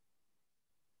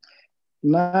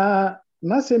na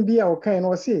n'asɛm bi a ɔkae no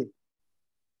ɔse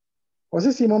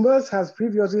Simone Biles has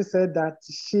previously said that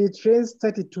she trains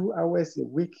 32 hours a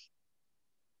week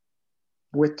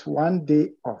with 1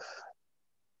 day off.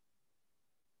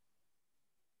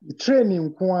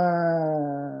 Training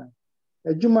kwa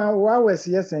adwuma hours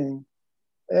yɛsɛn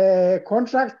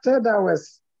contracted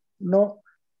hours no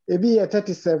ebi yɛ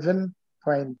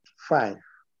 37.5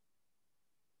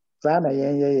 saa na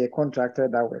yɛn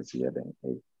contracted hours yɛ den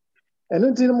ɛno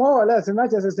nti no more or less na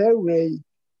kyerɛ sɛ awura yi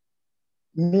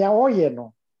nea ɔyɛ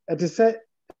no ɛte sɛ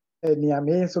nea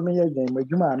me nso meyɛ den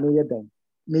adwuma a meyɛ den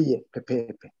meyɛ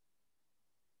pɛpɛɛpɛ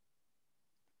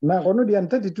na ɔno deɛ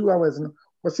 32 hours no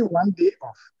ɔse 1 day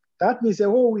off. That means a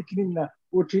whole week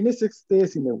we train 6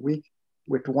 days in a week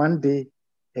with 1 day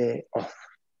off.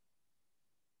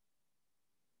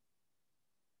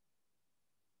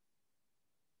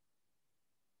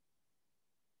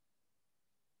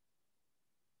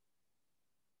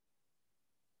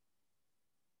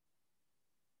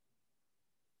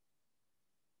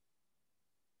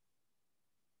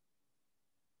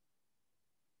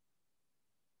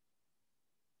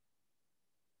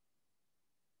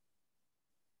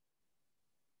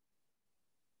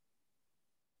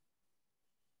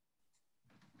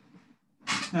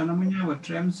 Na no menya wa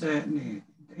trem sɛ ne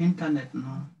internet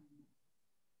no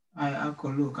ai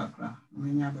akɔlo kakra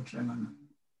menya ba trem no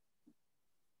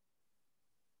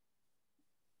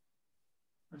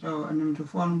so anim to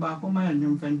phone ba ko ma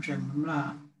anim fan trem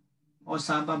mla o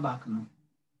sa ba back no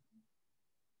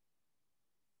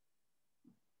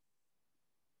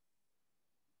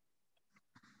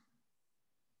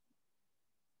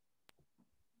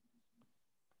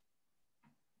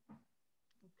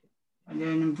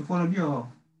anim to phone bi o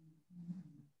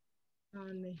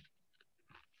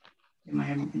ma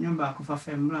anim ba ko fa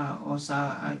femla o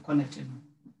sa connected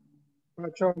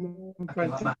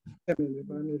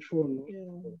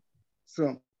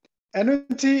So ɛno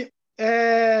nti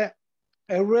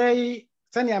awura yi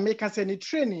sɛnea meka sɛ ne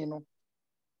training no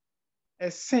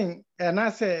ɛsen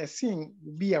anaasɛ ɛsen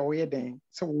bi a wɔyɛ den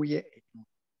sɛ wɔyɛ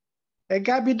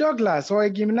Gabby Douglas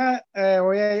ɔyɛ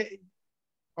ɔyɛ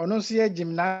ɔno nso yɛ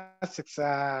gymnastics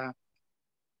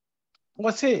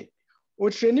wɔse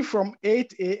training from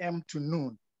 8 a.m. to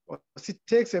noon. She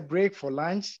takes a break for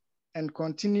lunch and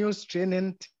continues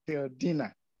training till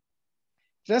dinner.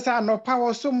 Just no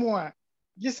power somewhere.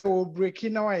 Just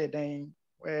breaking away then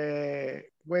where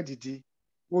did he?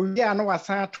 Well, yeah, no, I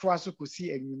saw twice to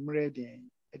see a numerated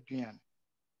Adrian.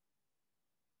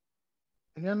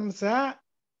 And then, sir,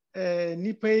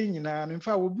 nipa in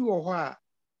fact, will be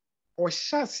or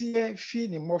shall see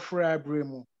feeling more for a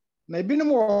bremo. Na ebinom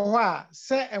wɔ hɔ a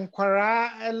sɛ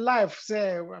nkwara life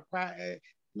sɛ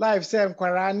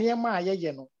nkwara nneɛma a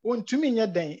yɛyɛ no ontumi nyɛ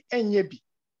den ɛnyɛ bi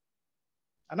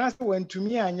anaasɛ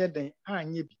wɔntumi anyɛ den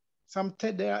anyɛ bi some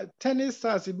tennis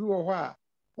stars bi wɔ hɔ a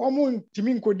wɔn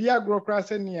ntumi nkɔdi agorɔ koraa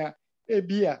sɛ nea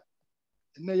ebi a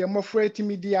na yɛ mmɔfra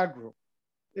tumi di agorɔ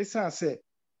ɛsiane sɛ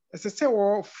ɛsɛ sɛ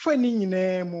wɔfa ne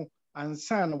nyinaa mu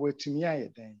ansa na wɔatumi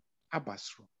ayɛ den aba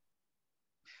soro.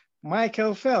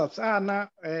 Michael Phelps, na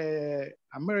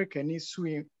American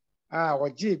swim,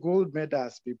 ɔgye gold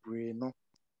medals bebree no.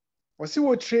 Ɔsi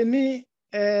wɔ training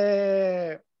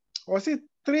ɔsi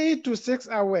 3 to 6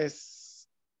 hours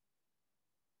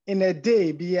in a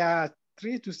day. Bia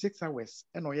 3 to 6 hours.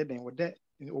 And ɔyɛ den ɔdɛ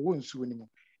ɔwɔ nsuo ni mu.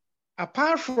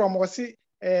 Apart from ɔsi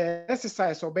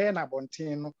exercise ɔbɛyɛ na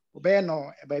abɔnten no, ɔbɛyɛ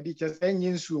no baabi kyerɛ sɛ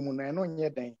ɛnyɛ nsuo mu no ɛno nyɛ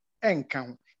den ɛnka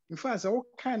ho. In fact,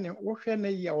 ɔka ne wɔhwɛ ne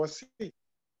yɛ ɔsi.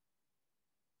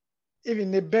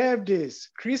 Even the birthdays,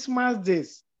 Christmas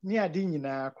days, ni adi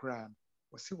nyinaa koraa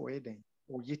wɔsi wɔyɛ den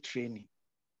wɔyɛ training.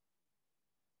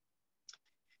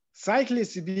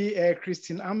 Cyclist bi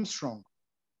Christine Armstrong.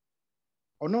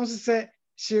 Ɔno nso sɛ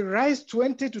she rides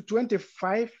 20 to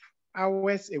 25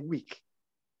 hours a week,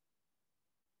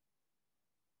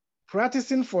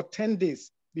 practicing for 10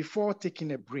 days before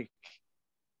taking a break.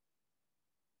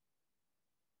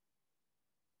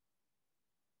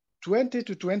 20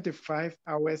 to 25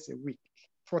 hours a week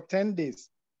for 10 days.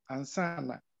 And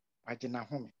sana wajina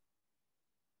home.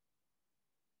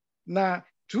 Na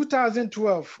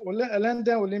 2012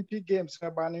 London Olympic Games na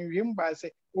ba no wiem ba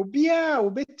say obia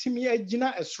obetimi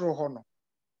agina esro ho no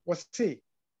was say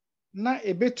na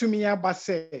ebetumi aba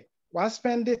say was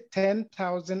spend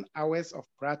 10,000 hours of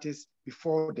practice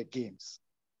before the games.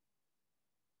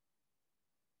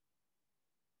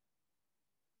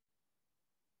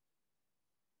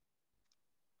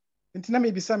 Intina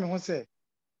me bisa me ho say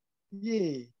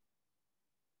ye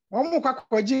omo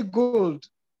kwakwaji gold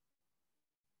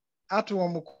ato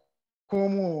omo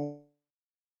komu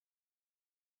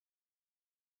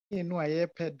enu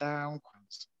ayepe down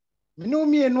kwans minu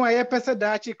mienu ayepe se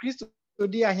daachi Kristo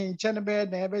di ahinche ne be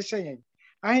na ebe hyen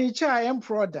ahinche a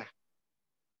emproda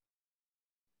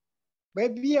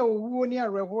baby a owu ni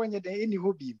areho nye de eni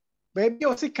hobi baby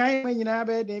o se kan nyina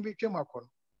be de be twem akọ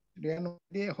no no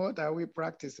dey what are we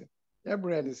practicing ya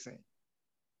bread say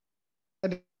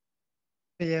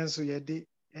yes so ye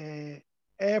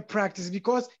dey practice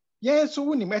because yes so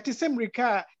woni at same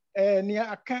rika ni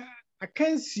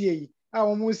akansie a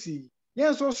omo si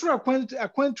yes so sura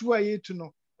akwantu a yetu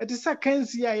no at sa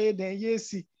kansie a ye den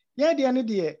yesi ye de ne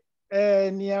de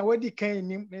ni a wadi kan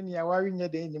nim ni a wawe nye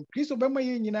de nim Kristo be ma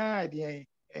ye nyina de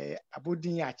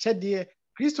abodin a kyede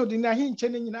Kristo de na hinche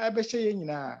ne nyina abehye ye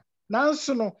nyina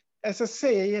nanso no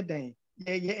esese ye den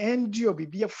ye endure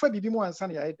bibia fa bibi mu ansa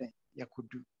na ye den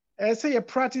yakodu say you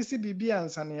practice bibi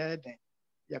ansa na ye den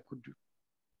yakodu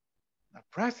na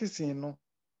practicing no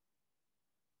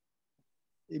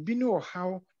ebi no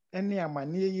how ene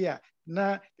amane yi a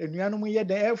na enuanom ye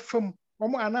den efam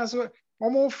omo anaso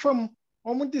omo fam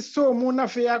omo de so mu na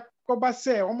fe akoba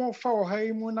se omo fa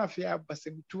ohai mu na fe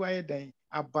abasebutu aye den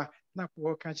aba na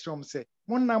ko ka kire om se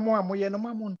monnam a moye no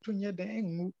ma monto nye den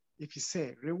enwu if you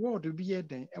say reward bi ye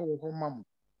den e wo ho mam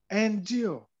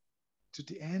endure to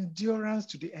the endurance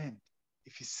to the end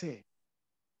if you say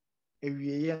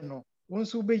ewieye no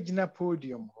wonso begina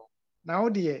podium ho na wo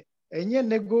de enye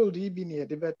ne gold ibi ne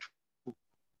de beto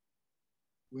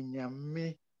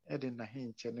unyame e de na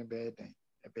hinche ne be den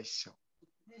e be hyew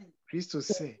Kristo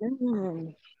say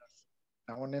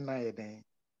na wone na ye den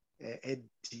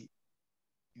edi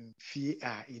mfie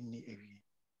a ini ewi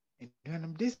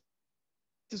and this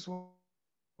is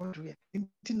what we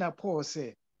intina Paul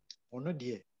say ono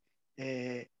de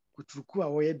kuturuku a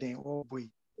wo ye den wo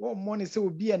boy wo mo ne se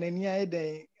obi a nani aye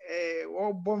den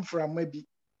wo bom frama bi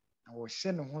na wo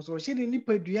hye ne ho so wo hye ne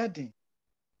nipa dua den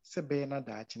se be na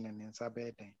da achi ne nsa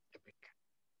be den ebeka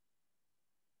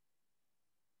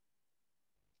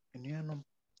enuanom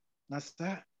na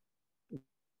sa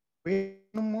we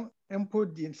no empo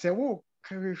di se wo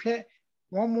kahwehwe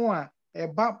wo mo a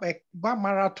ba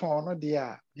marathon no de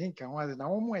a hinka ho na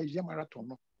wo mo a ye marathon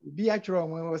no obi atwere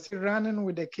mo was running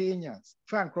with the Kenyans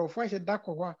fan crofo hye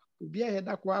dakọ ho obi a hye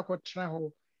dakọ akọtra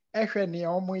ho ehwe ne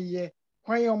omo ye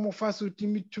kwan omo fa so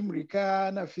timi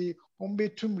tumrika na fe ombe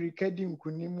tumrika di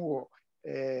nkunim wo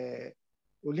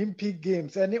Olympic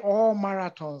Games and all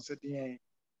marathons de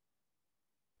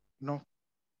no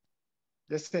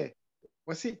just say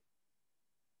was it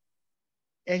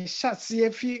shot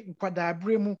CFI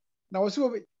nkwadaabre mu na wo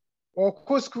so o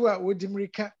ko school a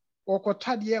odimrika o ko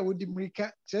tade a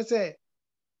odimrika just say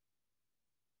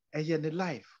in the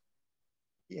life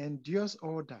he endures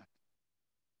all that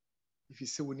if you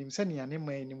say wonim say ne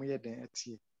man ni mu ye den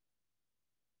atie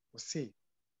o say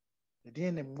the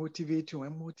end motivate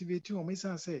you o me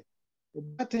say o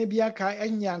batan bi aka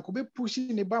anya nko be push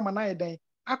ne ba ma na ye den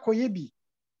akoye bi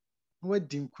no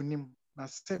wadi nkunim na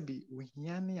sebi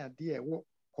ohia ne ade a wo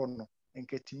kono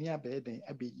enkatimi abe den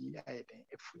abeyi aye den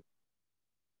afu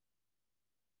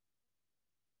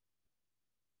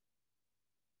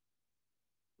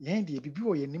yen de bibi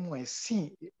wo yenim wa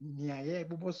sin ni aye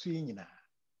bobo so nyina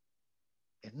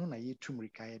eno na ye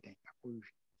tumrika aye den akowi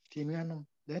tinuanom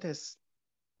let us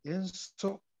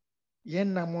yenso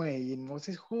yenamo yin was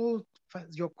hold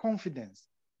your confidence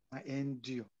and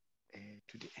endure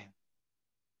to the end.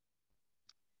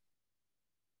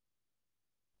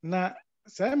 Na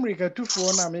sa America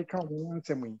tufo na America ho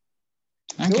nsem yi.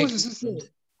 Those who say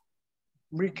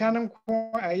America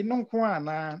nko ai nko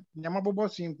ana nyama bobo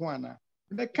so nko ana.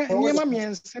 Be ka nyama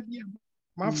miensa bia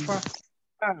mafa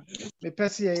me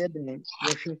pese ye den ye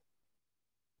hwe.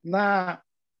 Na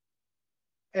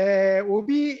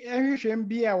obi ehwehwem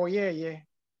bi a wo ye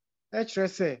e kire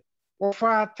say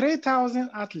over 3,000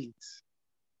 athletes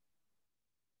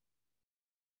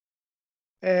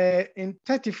in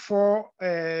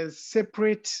 34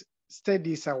 separate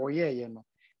studies our year, you know.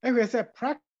 And we say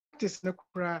practice no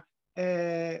kura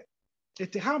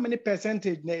it how many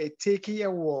percentage na it take here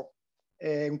wo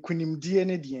nkunimdie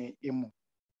ne de emu.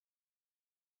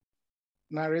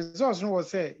 Now results no was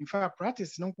say in fact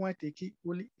practice no go take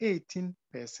only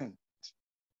 18%.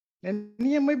 And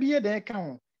nneɛma bi yɛ den ka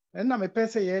ho. Na me pɛ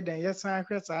sɛ yɛ den yɛsan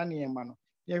hwɛ saa nneɛma no.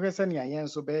 Yɛhwɛ sɛ nea yɛn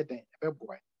nso bɛyɛ den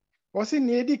ɛbɛboa. Wɔse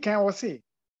nea edi kan wɔse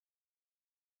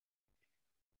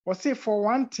for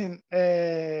one thing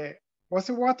wɔse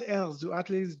what else do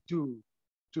athletes do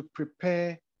to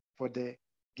prepare for the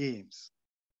games?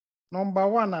 Number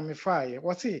one, I'm fire.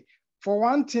 Wɔse for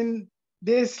one thing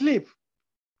they sleep,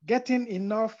 getting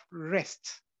enough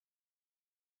rest.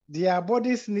 Their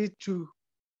bodies need to,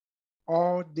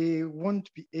 or they won't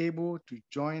be able to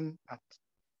train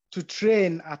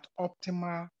at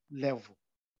optimal level.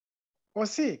 Or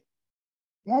say,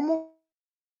 one more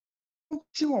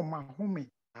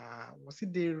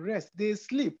they rest, they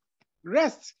sleep.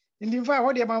 Rest. In fact,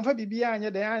 what the man for be the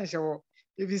answer.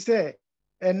 If you say,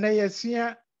 and they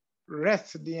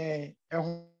rest the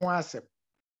wasp.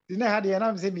 Didn't have the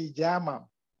name say me jama.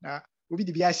 Now, we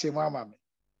be the ashe mama.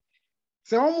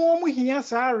 So, one here,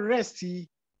 sir, resty.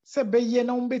 Say, be ye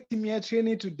no betimi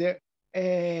training to the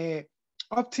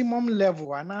optimum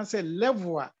level. And I say,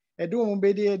 level, I don't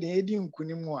be there, the Eddie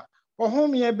Kunimua. Or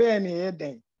home ye be any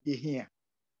eden, ye here.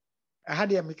 I had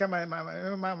to become my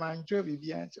man, Joe,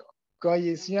 be answer. Because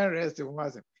ye see, rest of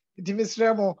wasn't. It is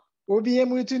Remo, Obi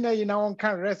Emutina, you know,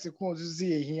 can rest the cause to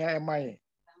see here, am I?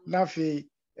 Nafi,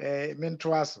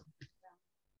 mentoaso.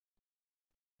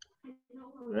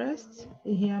 Rest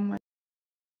here, my.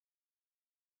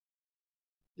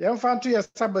 Young fan to your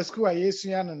Sabbath school, I yes,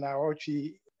 and I watch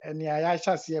and I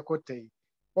shall see a cote.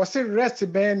 Or say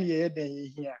rest ben ye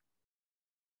then here.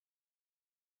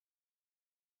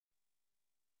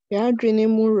 You're dreaming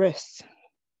more rest.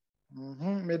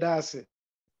 Me that's it.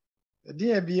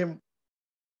 Dear BM.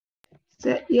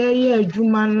 Say, yeah,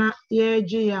 Jumana, yeah,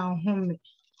 Jia, home.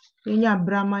 In your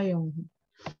Brahma young.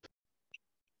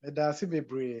 Me that's it, be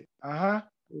brave.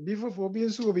 Before being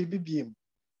so be BM.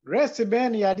 Rest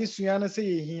ben ya this yana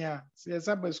say here. Say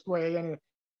Sabbath school, I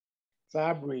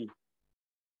Sabri.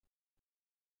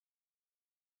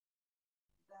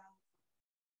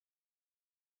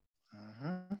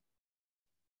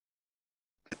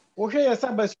 Okay, yes,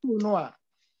 Sabbath school no.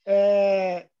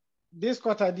 This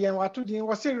quarter, the what to do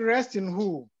was rest in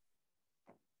who?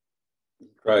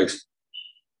 Christ.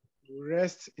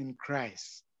 Rest in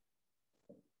Christ.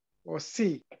 Or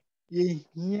see, ye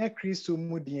near Christo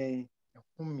Mudian,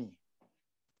 me.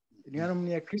 You know,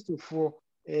 near Christo for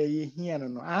ye here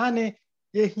no. Ane,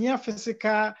 ye here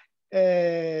physical,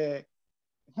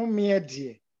 home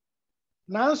dear.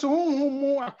 Now, so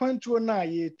whom acquaint to na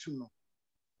ye to know.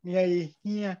 Near ye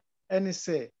here, and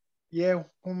say, ye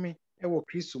home. Ewo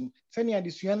Christum. Sani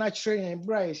adisuya na chere yen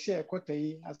bra ye share kwata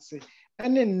yi ase.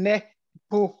 Ene ne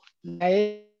po na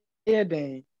ye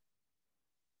den.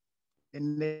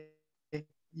 Ene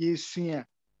yesua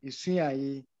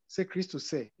ye se Christo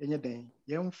se enye den.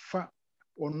 Yemfa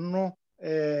ono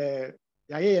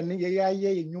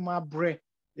yaye nyuma bre.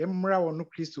 Yemra ono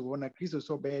Christo wona Christo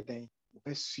so be den.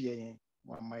 Obesua yen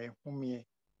wa ma ye home.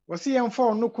 Wosi yemfa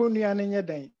ono konua ne nye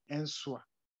den ensoa.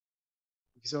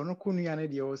 Because ono kunu ya ne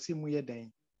de o si mu ye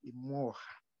den imu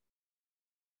oha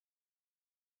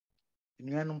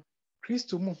enuanum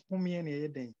Kristo mu home ne ye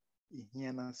den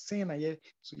ehia na sen na ye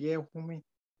so ye home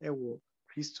ewo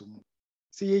Kristo mu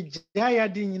se ye gya ya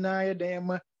de nyina ye den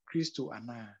ma Kristo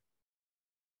ana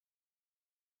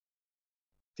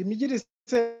ti mi gidi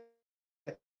se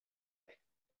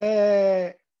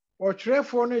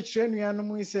otwerefo no kyerɛ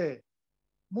nuanum yi sɛ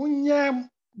munya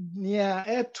nia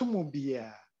etumu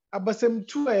bia abasam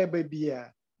tu a eba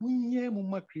bia munya mu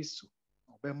ma Kristo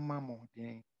obemma mo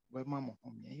den obemma mo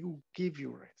home he will give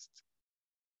you rest.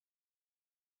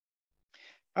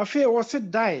 Afei was it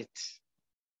diet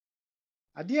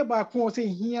adeɛ baako wɔ sɛ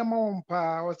hia ma wɔn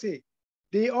paa wɔ sɛ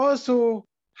they also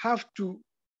have to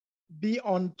be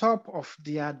on top of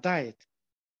their diet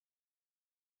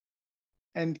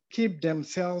and keep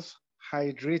themselves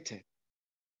hydrated.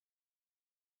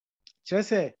 Kyerɛ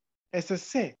sɛ ɛsɛ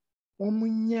sɛ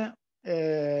wɔn nya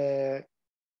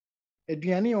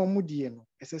aduane a wɔn die no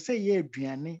ɛsɛ sɛ yɛ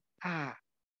aduane a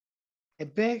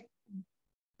ɛbɛ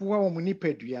boa wɔn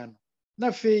nipadua no na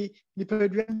afei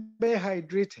nipadua bɛyɛ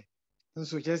hydrated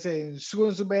nso kyerɛ sɛ nsuo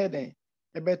nso bɛyɛ den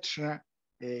ɛbɛtena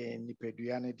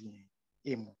nipadua no deɛ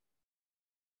emu.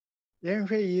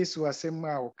 Yɛnhwɛ Yesu asɛm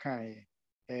a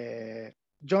ɔkaeɛ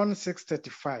John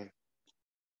 6:35.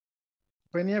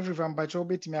 Pani afirifa mpakyɛ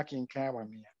wobɛtumi akenkan ama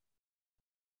me a.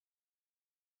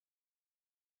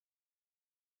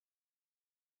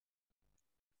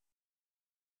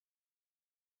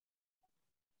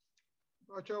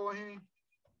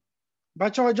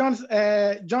 Bacho John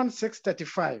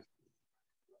 6:35.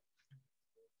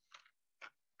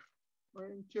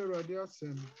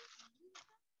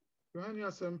 Yohane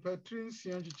asem Patrice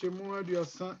yanchichemu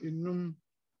aduasa enum.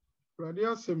 Rade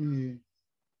asem ni.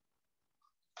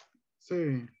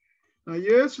 Say na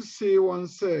Yesu say won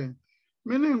say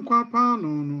mene nkwa pa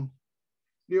no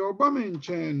de oba me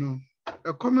nchen no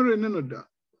ekomere ne no da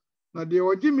na de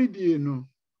ogi me die no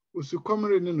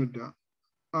osukomere ne no da.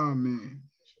 Amen.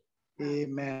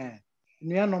 Amen.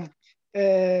 Nuanom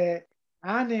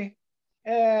ane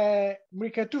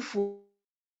mrikatufu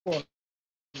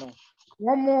no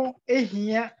womo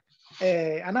ehia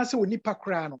anase onipa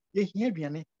kra no yehia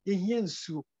aduane yehia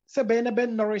nsuo se be na be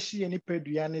nourish ye nipa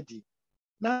aduane di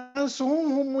na nso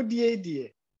honhom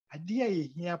die ade a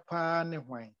yehia pa ne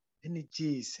hwan ene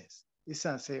Jesus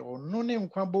isa se ono ne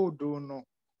nkwa bodo no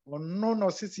ono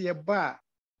no sisi ye ba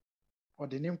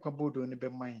ode ne nkwa bodo ne be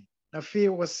man na fe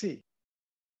wo se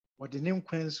ode ne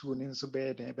nkwa nsuo ne nso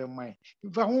be den be man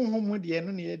va honhom die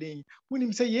no ne ye den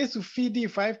wonim se Yesu feedi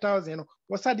 5000 no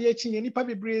wasade achi ye nipa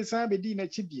bebre san be di na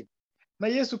chi biem na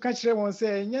Yesu ka kire won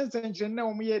se nyense nkire na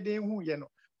wo ye den hu ye no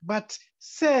but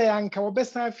say anka wo be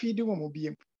san feedi wo mo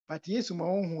biem but Yesu ma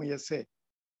hu ye se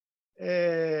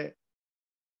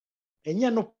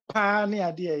enye no pa ne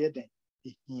ade ye den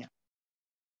ehia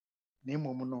na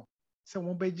emom no se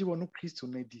wo be gi wo no Kristo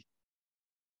na di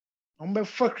wo be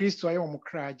fa Kristo aye wo mo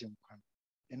kra agem kwan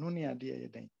eno ne ade ye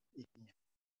den ehia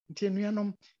nti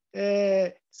enuanom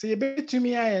se ye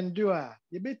betumi ayendu a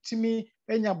ye betumi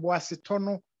enya boaseto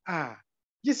no a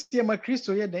gisie ma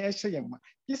Kristo ye den ehye yen ma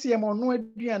gisie ma ono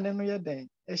aduane no ye den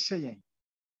ehye yen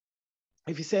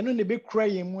efise no ne be kura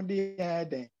yen mu de ye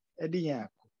den ede yen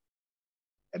akọ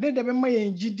ede de be ma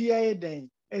yen gidi aye den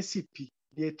asipi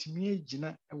de etumi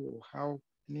agina ewo haw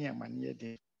ne amane ye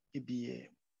den ebiye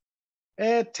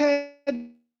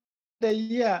the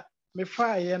year me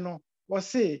fire no was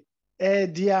say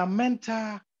their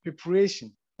mental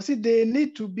preparation. See, they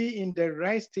need to be in the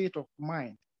right state of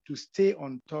mind to stay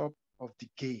on top of the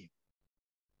game.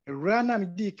 Rana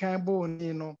midi kambo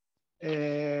no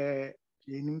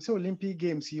in Olympic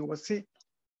Games he was say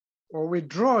or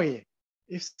withdraw it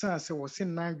if say was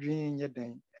in na dream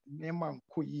yeden nema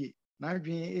nko ye na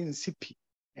dream ensipi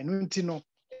enu nti no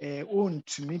on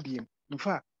to medium in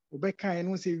fact obeka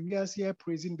enu say we are here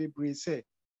praising bebre say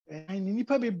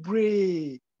nipa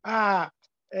bebre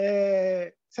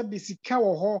say bisika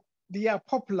wo ho they are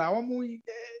popular omo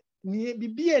ni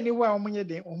bibia ni wa omo ye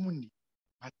den omo ni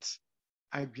but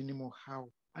adwene mo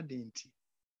how adenti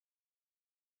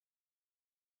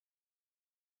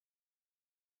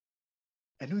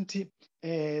enu nti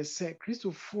say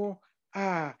Christopher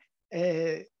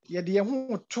ye de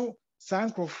ho to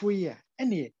sankrofo yi a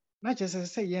ene na chese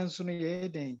say yenso no ye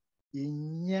den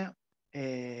yenya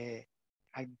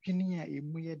adwene a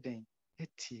emu ye den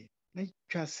etie na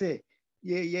twa say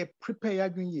ye prepare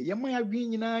adwene ye ma adwene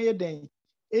nyina ye den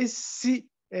esi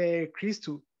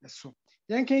Christo so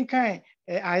yen kan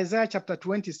Isaiah chapter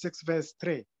 26 verse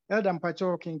 3 elder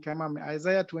mpacho kan ma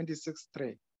Isaiah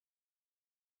 26:3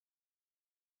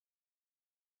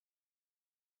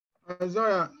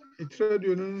 Isaiah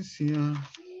itredio no nsia.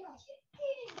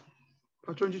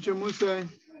 Patonchiche Musa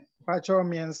mpacho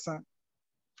miensa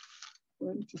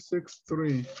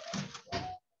 26:3.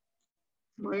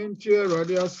 My interior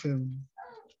radio asem.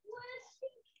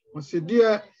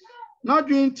 Osidia na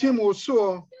dwin tim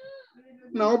oso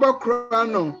na obakra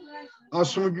no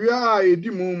asomdua a edi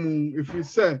mumu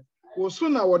efise oso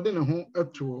na wode ne ho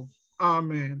eto.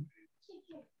 Amen.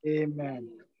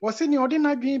 Amen. Was in the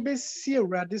ordinary be see a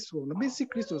radis one, be see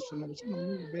Christos, no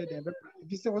bed and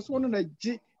if you say was one of the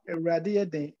G a radia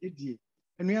then idiot.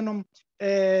 And we are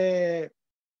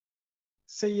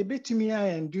say a bit to me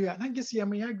and do I guess you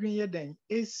may agree ye then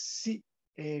is see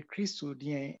a Christo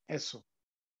dien eso.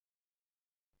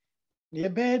 Near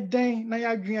bed then na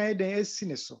agree then is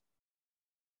siniso.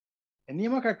 And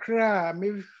you make a cry,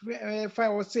 maybe if I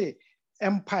was say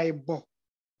empire bo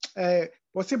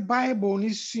was a Bible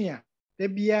ni sua da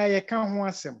bia ye ka ho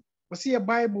asem was a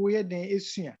Bible ye den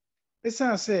esua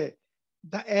esan say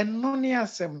that eno ni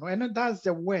asem no eno that's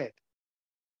the word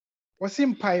was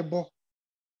in Bible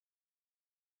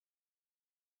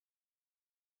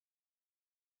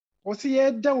was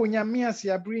ye da onyame ase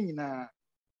abre nyina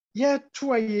ye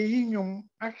to aye yinyum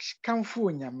akamfo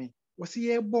onyame was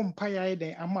ye bom pa ye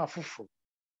den ama afofo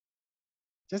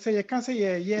just say ye can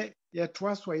say ye to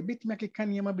aso e bit make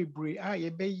kan yema bebre a ye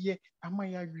be ye ama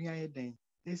ya adwia ye den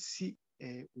esi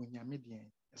onyame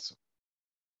den eso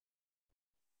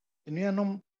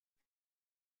enuanom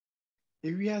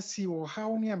ewiase wo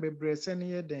haw ne abebrese ne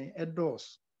ye den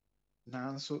edos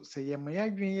nanso se ye ma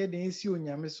yadwen ye den esi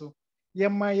onyame so ye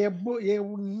ma ye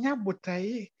nya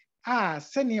botae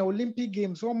se ne Olympic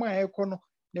Games o ma ekọ no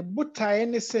ne botae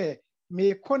ne se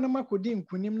me ekọ na makodi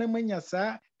nkunim na manya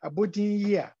saa abodin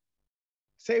yi a.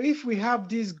 So if we have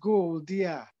this goal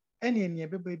there, any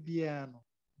beba bia no,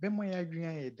 bema ya adwen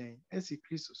aye den esi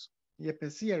Christos. Ye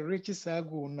pese ye reach saa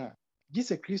goal na,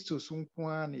 gise Christos nko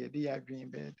a na ye de ya adwen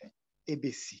be den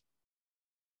ebesi.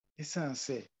 Esan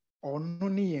say ono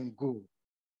ne yen goal.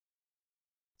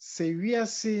 Se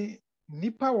wiase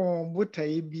nipa won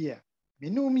botae bia, me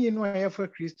no mi no ayefa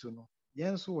Christo no,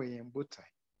 yen so wo yen botae.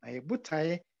 Na ye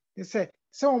botae say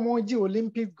omo gi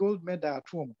Olympic gold medal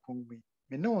to om kongwe.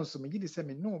 Me no so me gidi say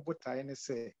me no botae ne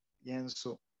say yen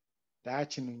so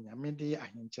daachi no nyame de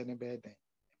ahenche ne be den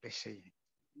be hye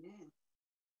yen.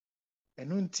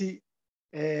 Enu nti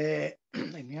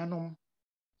enuanom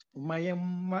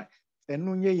ma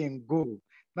enu nye yen go.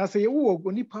 Na say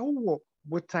wo nipa wo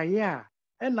botae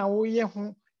a na wo ye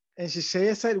ho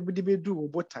enhyehyeye say budi bedu wo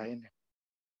botae ne.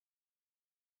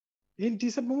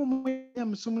 Inti se mo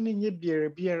yam som ne nye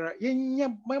biara yenya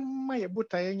mama ye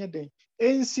botae nye den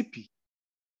ensipi.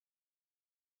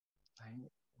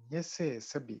 Yes,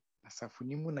 sabi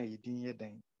asafuni mu na yedin ye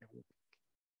dan.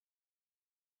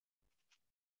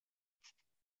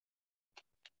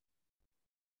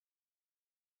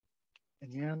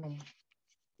 Enuanom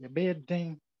ye be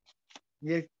den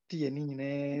ye tie ni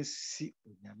nyina si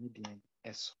onyame den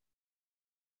eso.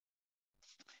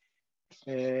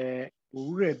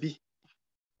 Owura bi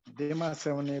de ma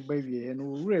asem na ba wie no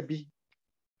owura bi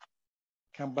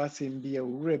kan ba sem bi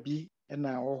owura bi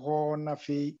na oho na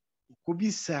fe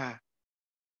kobisa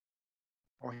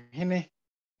ohene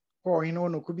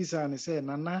no kobisa ne se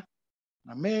nana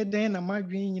na me den na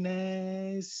madwen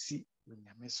nyina si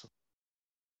onyame so.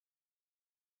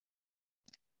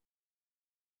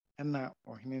 Na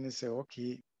ohene ne se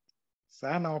okay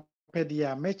saa na opedi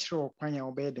a mechire okwan a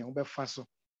obe den obefa so.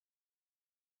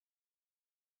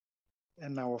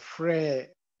 Na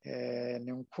ofre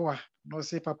ne nkoa no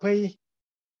se papa yi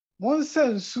monsa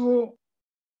nsuo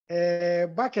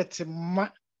bucket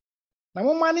ma na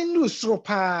moma ne ndu soro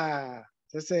pa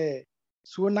se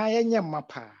suo na yenye ma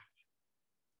pa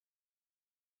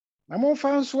na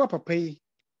monfa nsuo papa yi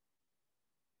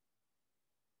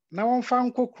na wonfa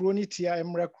nko kuro ni tia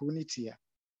emra kuro ni tia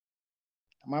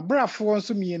ma brafo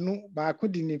nso mienu baako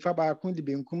di nifa baako di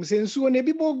benkum se nsuo na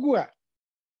bi bogu a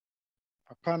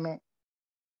papa no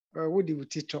wodi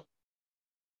wutito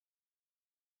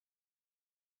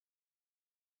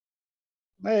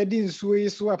na yedi nsuo yi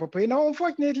so a papa yi na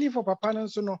unfortunately for papa no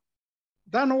nso no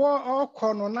dan wo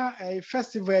okono na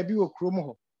festival bi wo kuro mo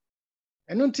ho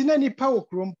eno ntina nipa wo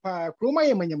kuro pa kuro ma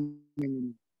yemanyam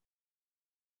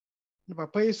na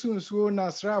papa yi so nsuo na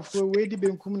asrafo we di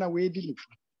benkum na we di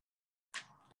nifa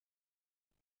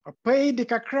papa yi di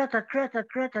kakra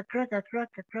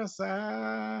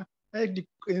sa di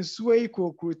nsuo yi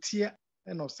kokrotia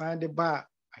eno san de ba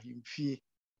ahemfie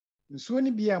nsuo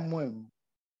ni bia mo am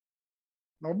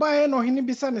na obae no hene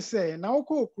bisa ne se na wo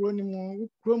ko okuro ni mu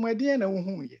kuro mu ade na wo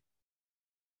hu ye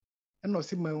eno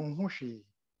se ma wo hu hwe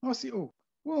no se wo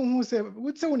hu se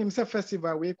wo tse wonim se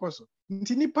festival we koso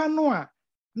nti nipa no a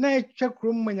na etwa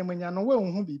kuro mu manyamanya no wo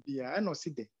hu bibia eno se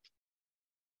de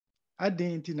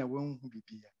aden nti na wo hu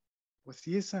bibia wo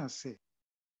se yesa se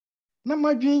na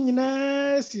madwen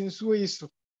nyina si nsuo yi so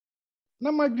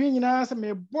na madwen nyina se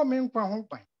me bo me nkwa ho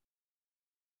pan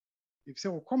if se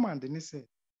wo command ni se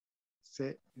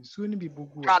nsuo ni bi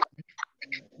bugu a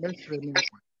mefre ni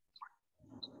nkwa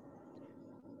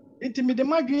enti me de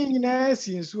madwen nyina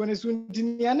si nsuo ni so nti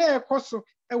ne na ekoso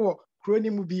ewo kuro ni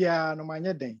mu bia no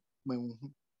manye den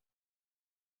manhu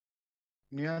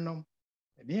nuanom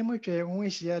ne mo twa ho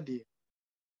ahia de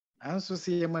anso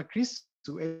se ye ma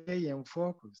Kristo ye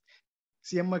focus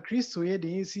se ye ma Kristo ye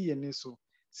de esi ye ni so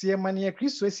se ye ma ne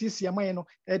Kristo esi amaye no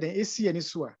den esi ye ni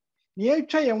so a ne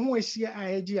atwa ye ho ahia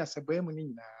a egi asaba mu ni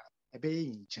nyina ebe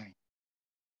ye nchan.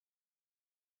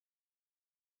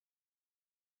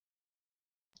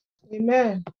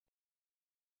 Amen.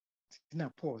 Na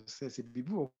Paul says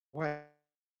bibi wo why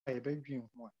ebe dwen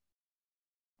ho a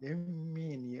ye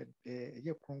mean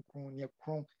ye kronkron ye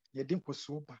kron ye din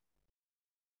koso ba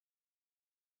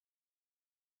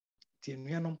ti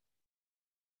nuanom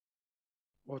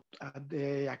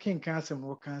akenka asem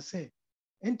no kan say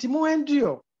enti mo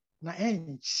enduo na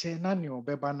enche na ne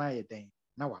obeba na ye den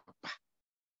na wapa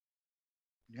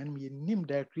nuanom ye nim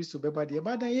da Kristo beba de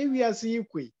ba dan ye wiase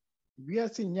yekoi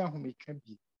wiase nya homeka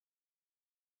bi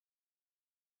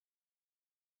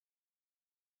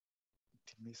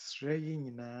mesrɛ yi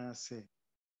nyinaa sɛ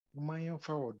mma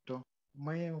yɛmfa wɔdɔ,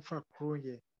 mma yɛmfa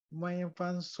koroyɛ, mma yɛmfa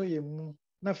nsɔ yɛn mu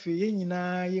na afei yɛn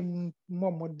nyinaa yɛmmɔ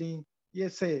mmɔden yɛ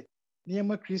sɛ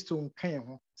nneɛma Kristo nka yɛn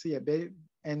ho sɛ yɛbɛ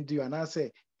endure anaasɛ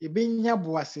yɛbɛnya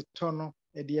boasetɔ no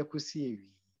de akɔsi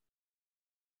awie.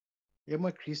 Yɛma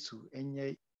Kristo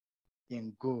nyɛ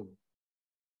yɛn goal.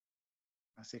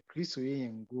 Na sɛ Kristo yɛ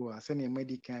yɛn goal a sɛnea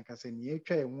yɛmadi kan aka sɛ nea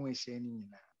yɛatwa yɛn ho ahyia no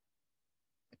nyinaa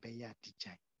ɛbɛyɛ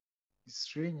adigyan.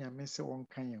 Mesrɛ Nyame sɛ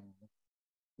wɔnka yɛn ho,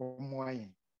 wɔmmoa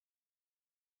yɛn.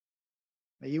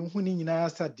 Na yɛnhu ne nyinaa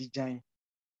sɛ adigyan,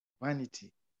 vanity,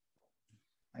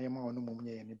 na yɛma ɔno mmom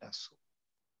nyɛ yɛn da so.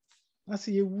 Na sɛ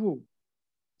yɛwu o,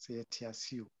 sɛ yɛte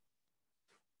ase o,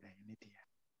 ɛyɛ ne dea.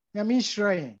 Nyame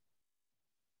nhyira yɛn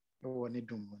ɛwɔ ne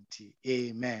dom mu nti.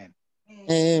 Amen.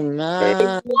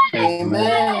 Amen.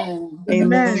 Amen.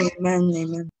 Amen.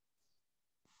 Amen.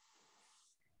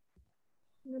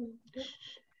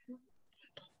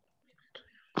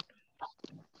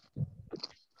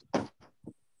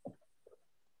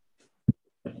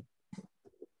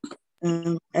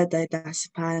 That's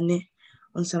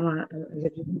on some at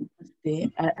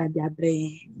the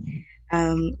brain.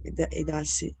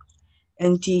 That's it.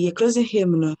 And the closing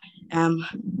hymn, no, and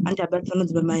the button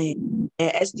of my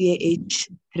SDH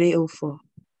 304.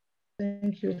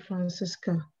 Thank you,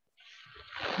 Francisca.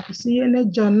 See you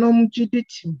in Janom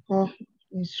Judith.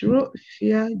 Nsuro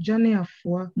fia Johnny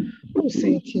Afua, who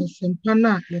said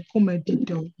Simpana, the comedy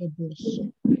dog, the boss.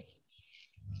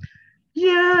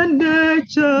 Yende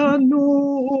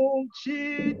Janom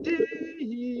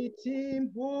Chidi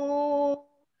Timbo,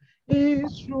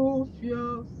 Nsuro fia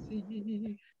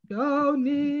si,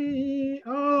 Downy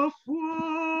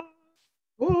Afua,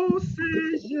 who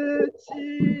says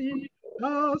Yeti,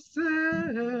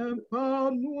 Asempanwa.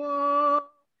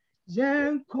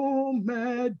 Yen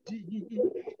komedi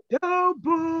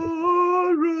daboroso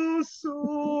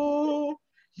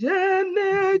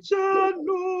yene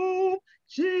janu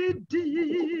chidi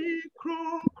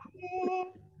kronkron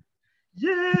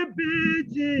ye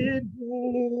bedinu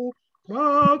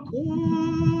kwakodru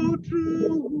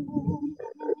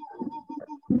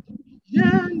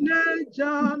yene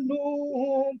janu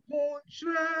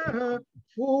ponche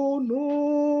funu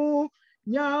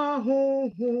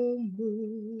nyahohumu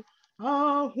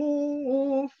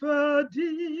Ahun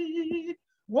fadi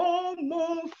won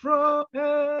mo fra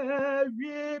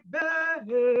ewi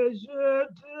bejede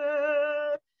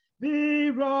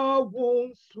bira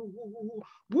wonsu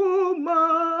wuma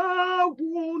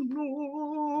wunu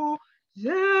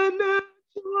yene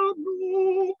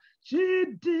tanu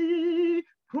chidi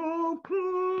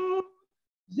kronkron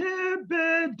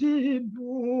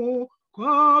yebedinu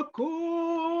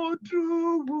kwakodru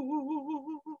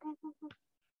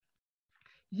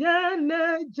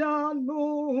Yene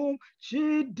janum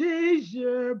chidi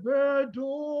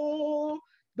jebedo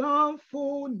dan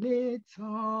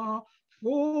foneta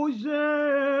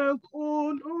foje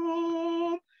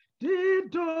kunum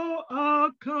dido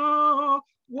aka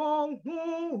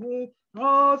wonhu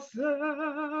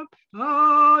asem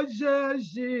ajejini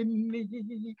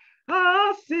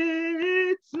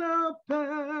asitna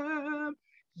pem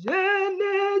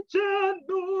yene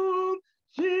janum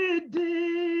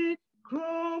chidi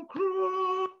Kron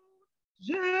kron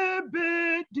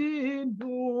jebedino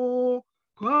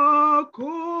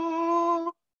kako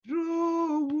dru.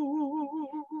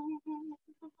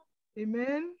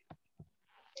 Amen.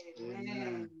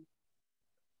 Amen.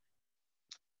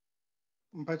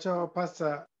 Mpacho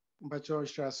Pastor, mpacho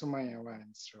shira soma ya wa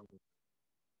nsro.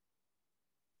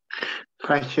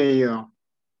 Kacheyo.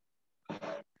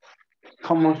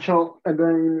 Kamocho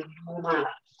again.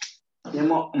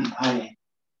 Yemo umpire.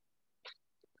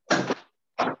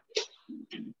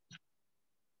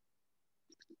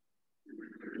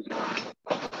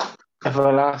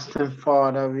 Everlasting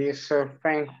Father, we are so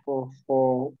thankful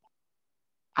for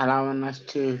allowing us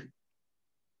to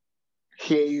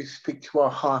hear you speak to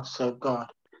our hearts, oh God.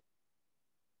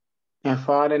 And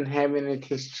Father in heaven,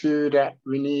 it is true that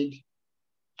we need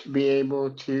to be able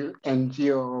to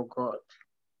endure, oh God.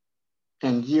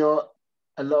 Endure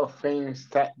a lot of things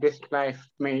that this life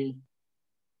may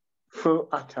throw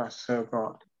at us, oh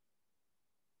God.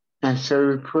 And so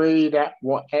we pray that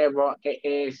whatever it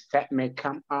is that may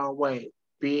come our way,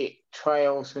 be it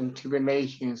trials and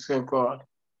tribulations, oh God,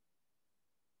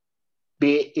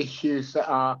 be it issues that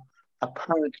are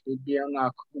apparently beyond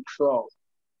our control,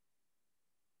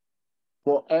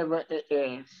 whatever it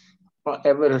is,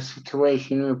 whatever the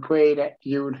situation, we pray that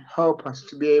you would help us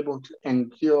to be able to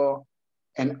endure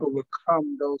and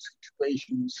overcome those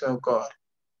situations, oh God.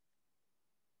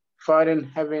 Father in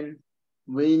heaven,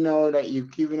 we know that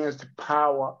you've given us the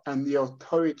power and the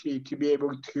authority to be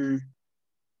able to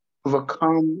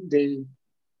overcome the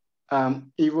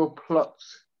evil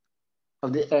plots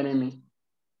of the enemy.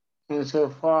 And so,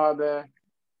 Father,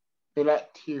 we'd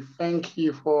like to thank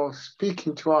you for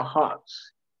speaking to our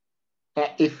hearts,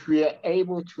 that if we are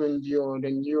able to endure,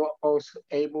 then you are also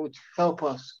able to help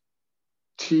us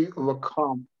to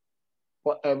overcome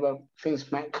whatever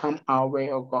things might come our way,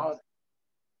 oh God.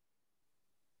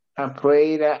 I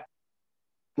pray that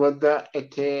whether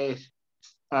it is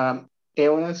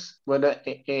illness, whether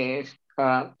it is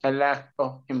a lack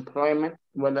of employment,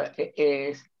 whether it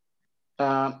is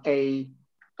a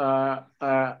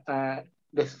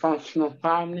dysfunctional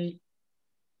family,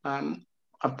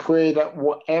 I pray that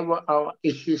whatever our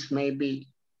issues may be,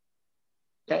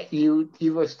 that you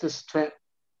give us the strength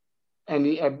and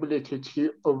the ability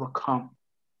to overcome.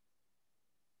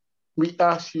 We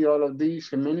ask you all of these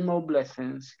and many more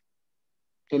blessings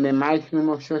in the mighty name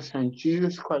of your Son,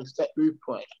 Jesus Christ, that we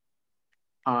pray.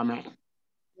 Amen.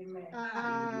 Amen.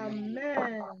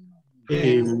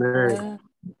 Amen.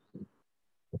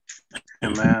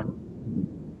 Amen.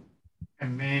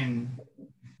 Amen.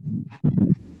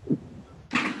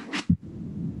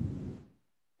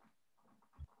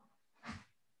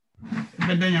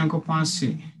 Beda Nyankopɔn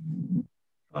ase.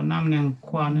 Ɔnam ne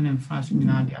nkoa ne ne mfa so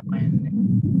nyinaa de aba yɛn nnɛ.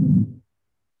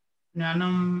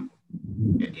 Nuanom,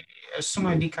 yɛde ɛsom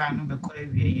a ɛdi kan no bɛkɔ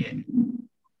awieeɛ.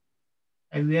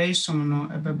 Awiei som no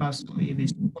ɛbɛba so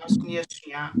yɛbɛsikwa so ne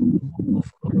yɛasua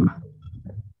foforo ma.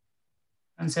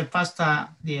 And sɛ pastor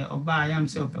deɛ ɔbaa yam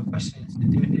sɛ ɔpɛ questions.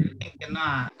 Nti mede link no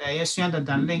a yɛasua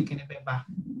dada link no bɛba.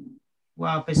 Wo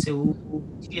a wopɛ sɛ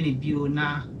wotie ne bio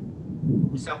na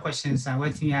wobusa questions a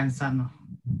woatumi ansa no.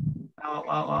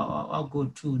 I'll go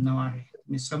to now.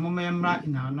 Mr. Momemra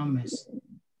in our numbers.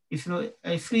 If you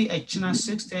are free at China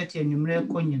 6:30 and you may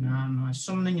call you now,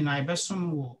 some in I best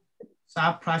some war. So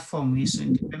platform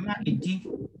recent. Remember, it did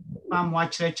farm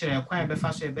watch church, acquire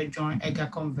before you join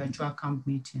Egacom virtual camp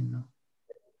meeting.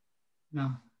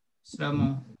 No, so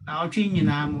now treating you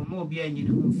now, more be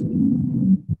in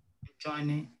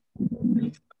joining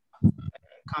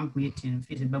camp meeting,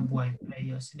 feasible boy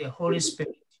prayers. The Holy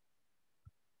Spirit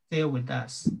stay with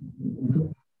us.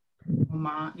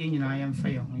 Ma yɛn nyinaa yɛmfa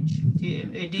yɛn ho nhyɛ nti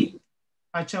ɛdi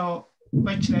akyɛw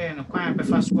bɛkyerɛ yɛn kwan a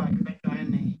bɛfa so a yɛbɛjoin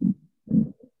ne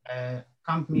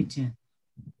camp meeting.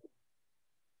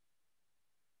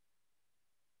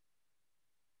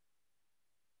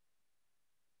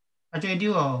 Akyɛw ɛdi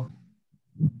wɔ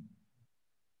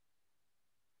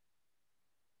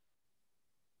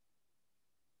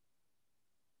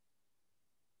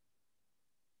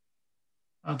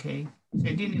okay so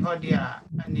ɛdi ni hɔ deɛ a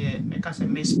ɛneɛ mɛka sɛ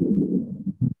miss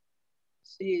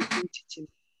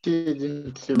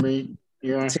To me,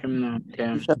 you are him now.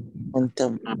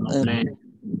 Amen.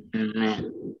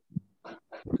 Amen.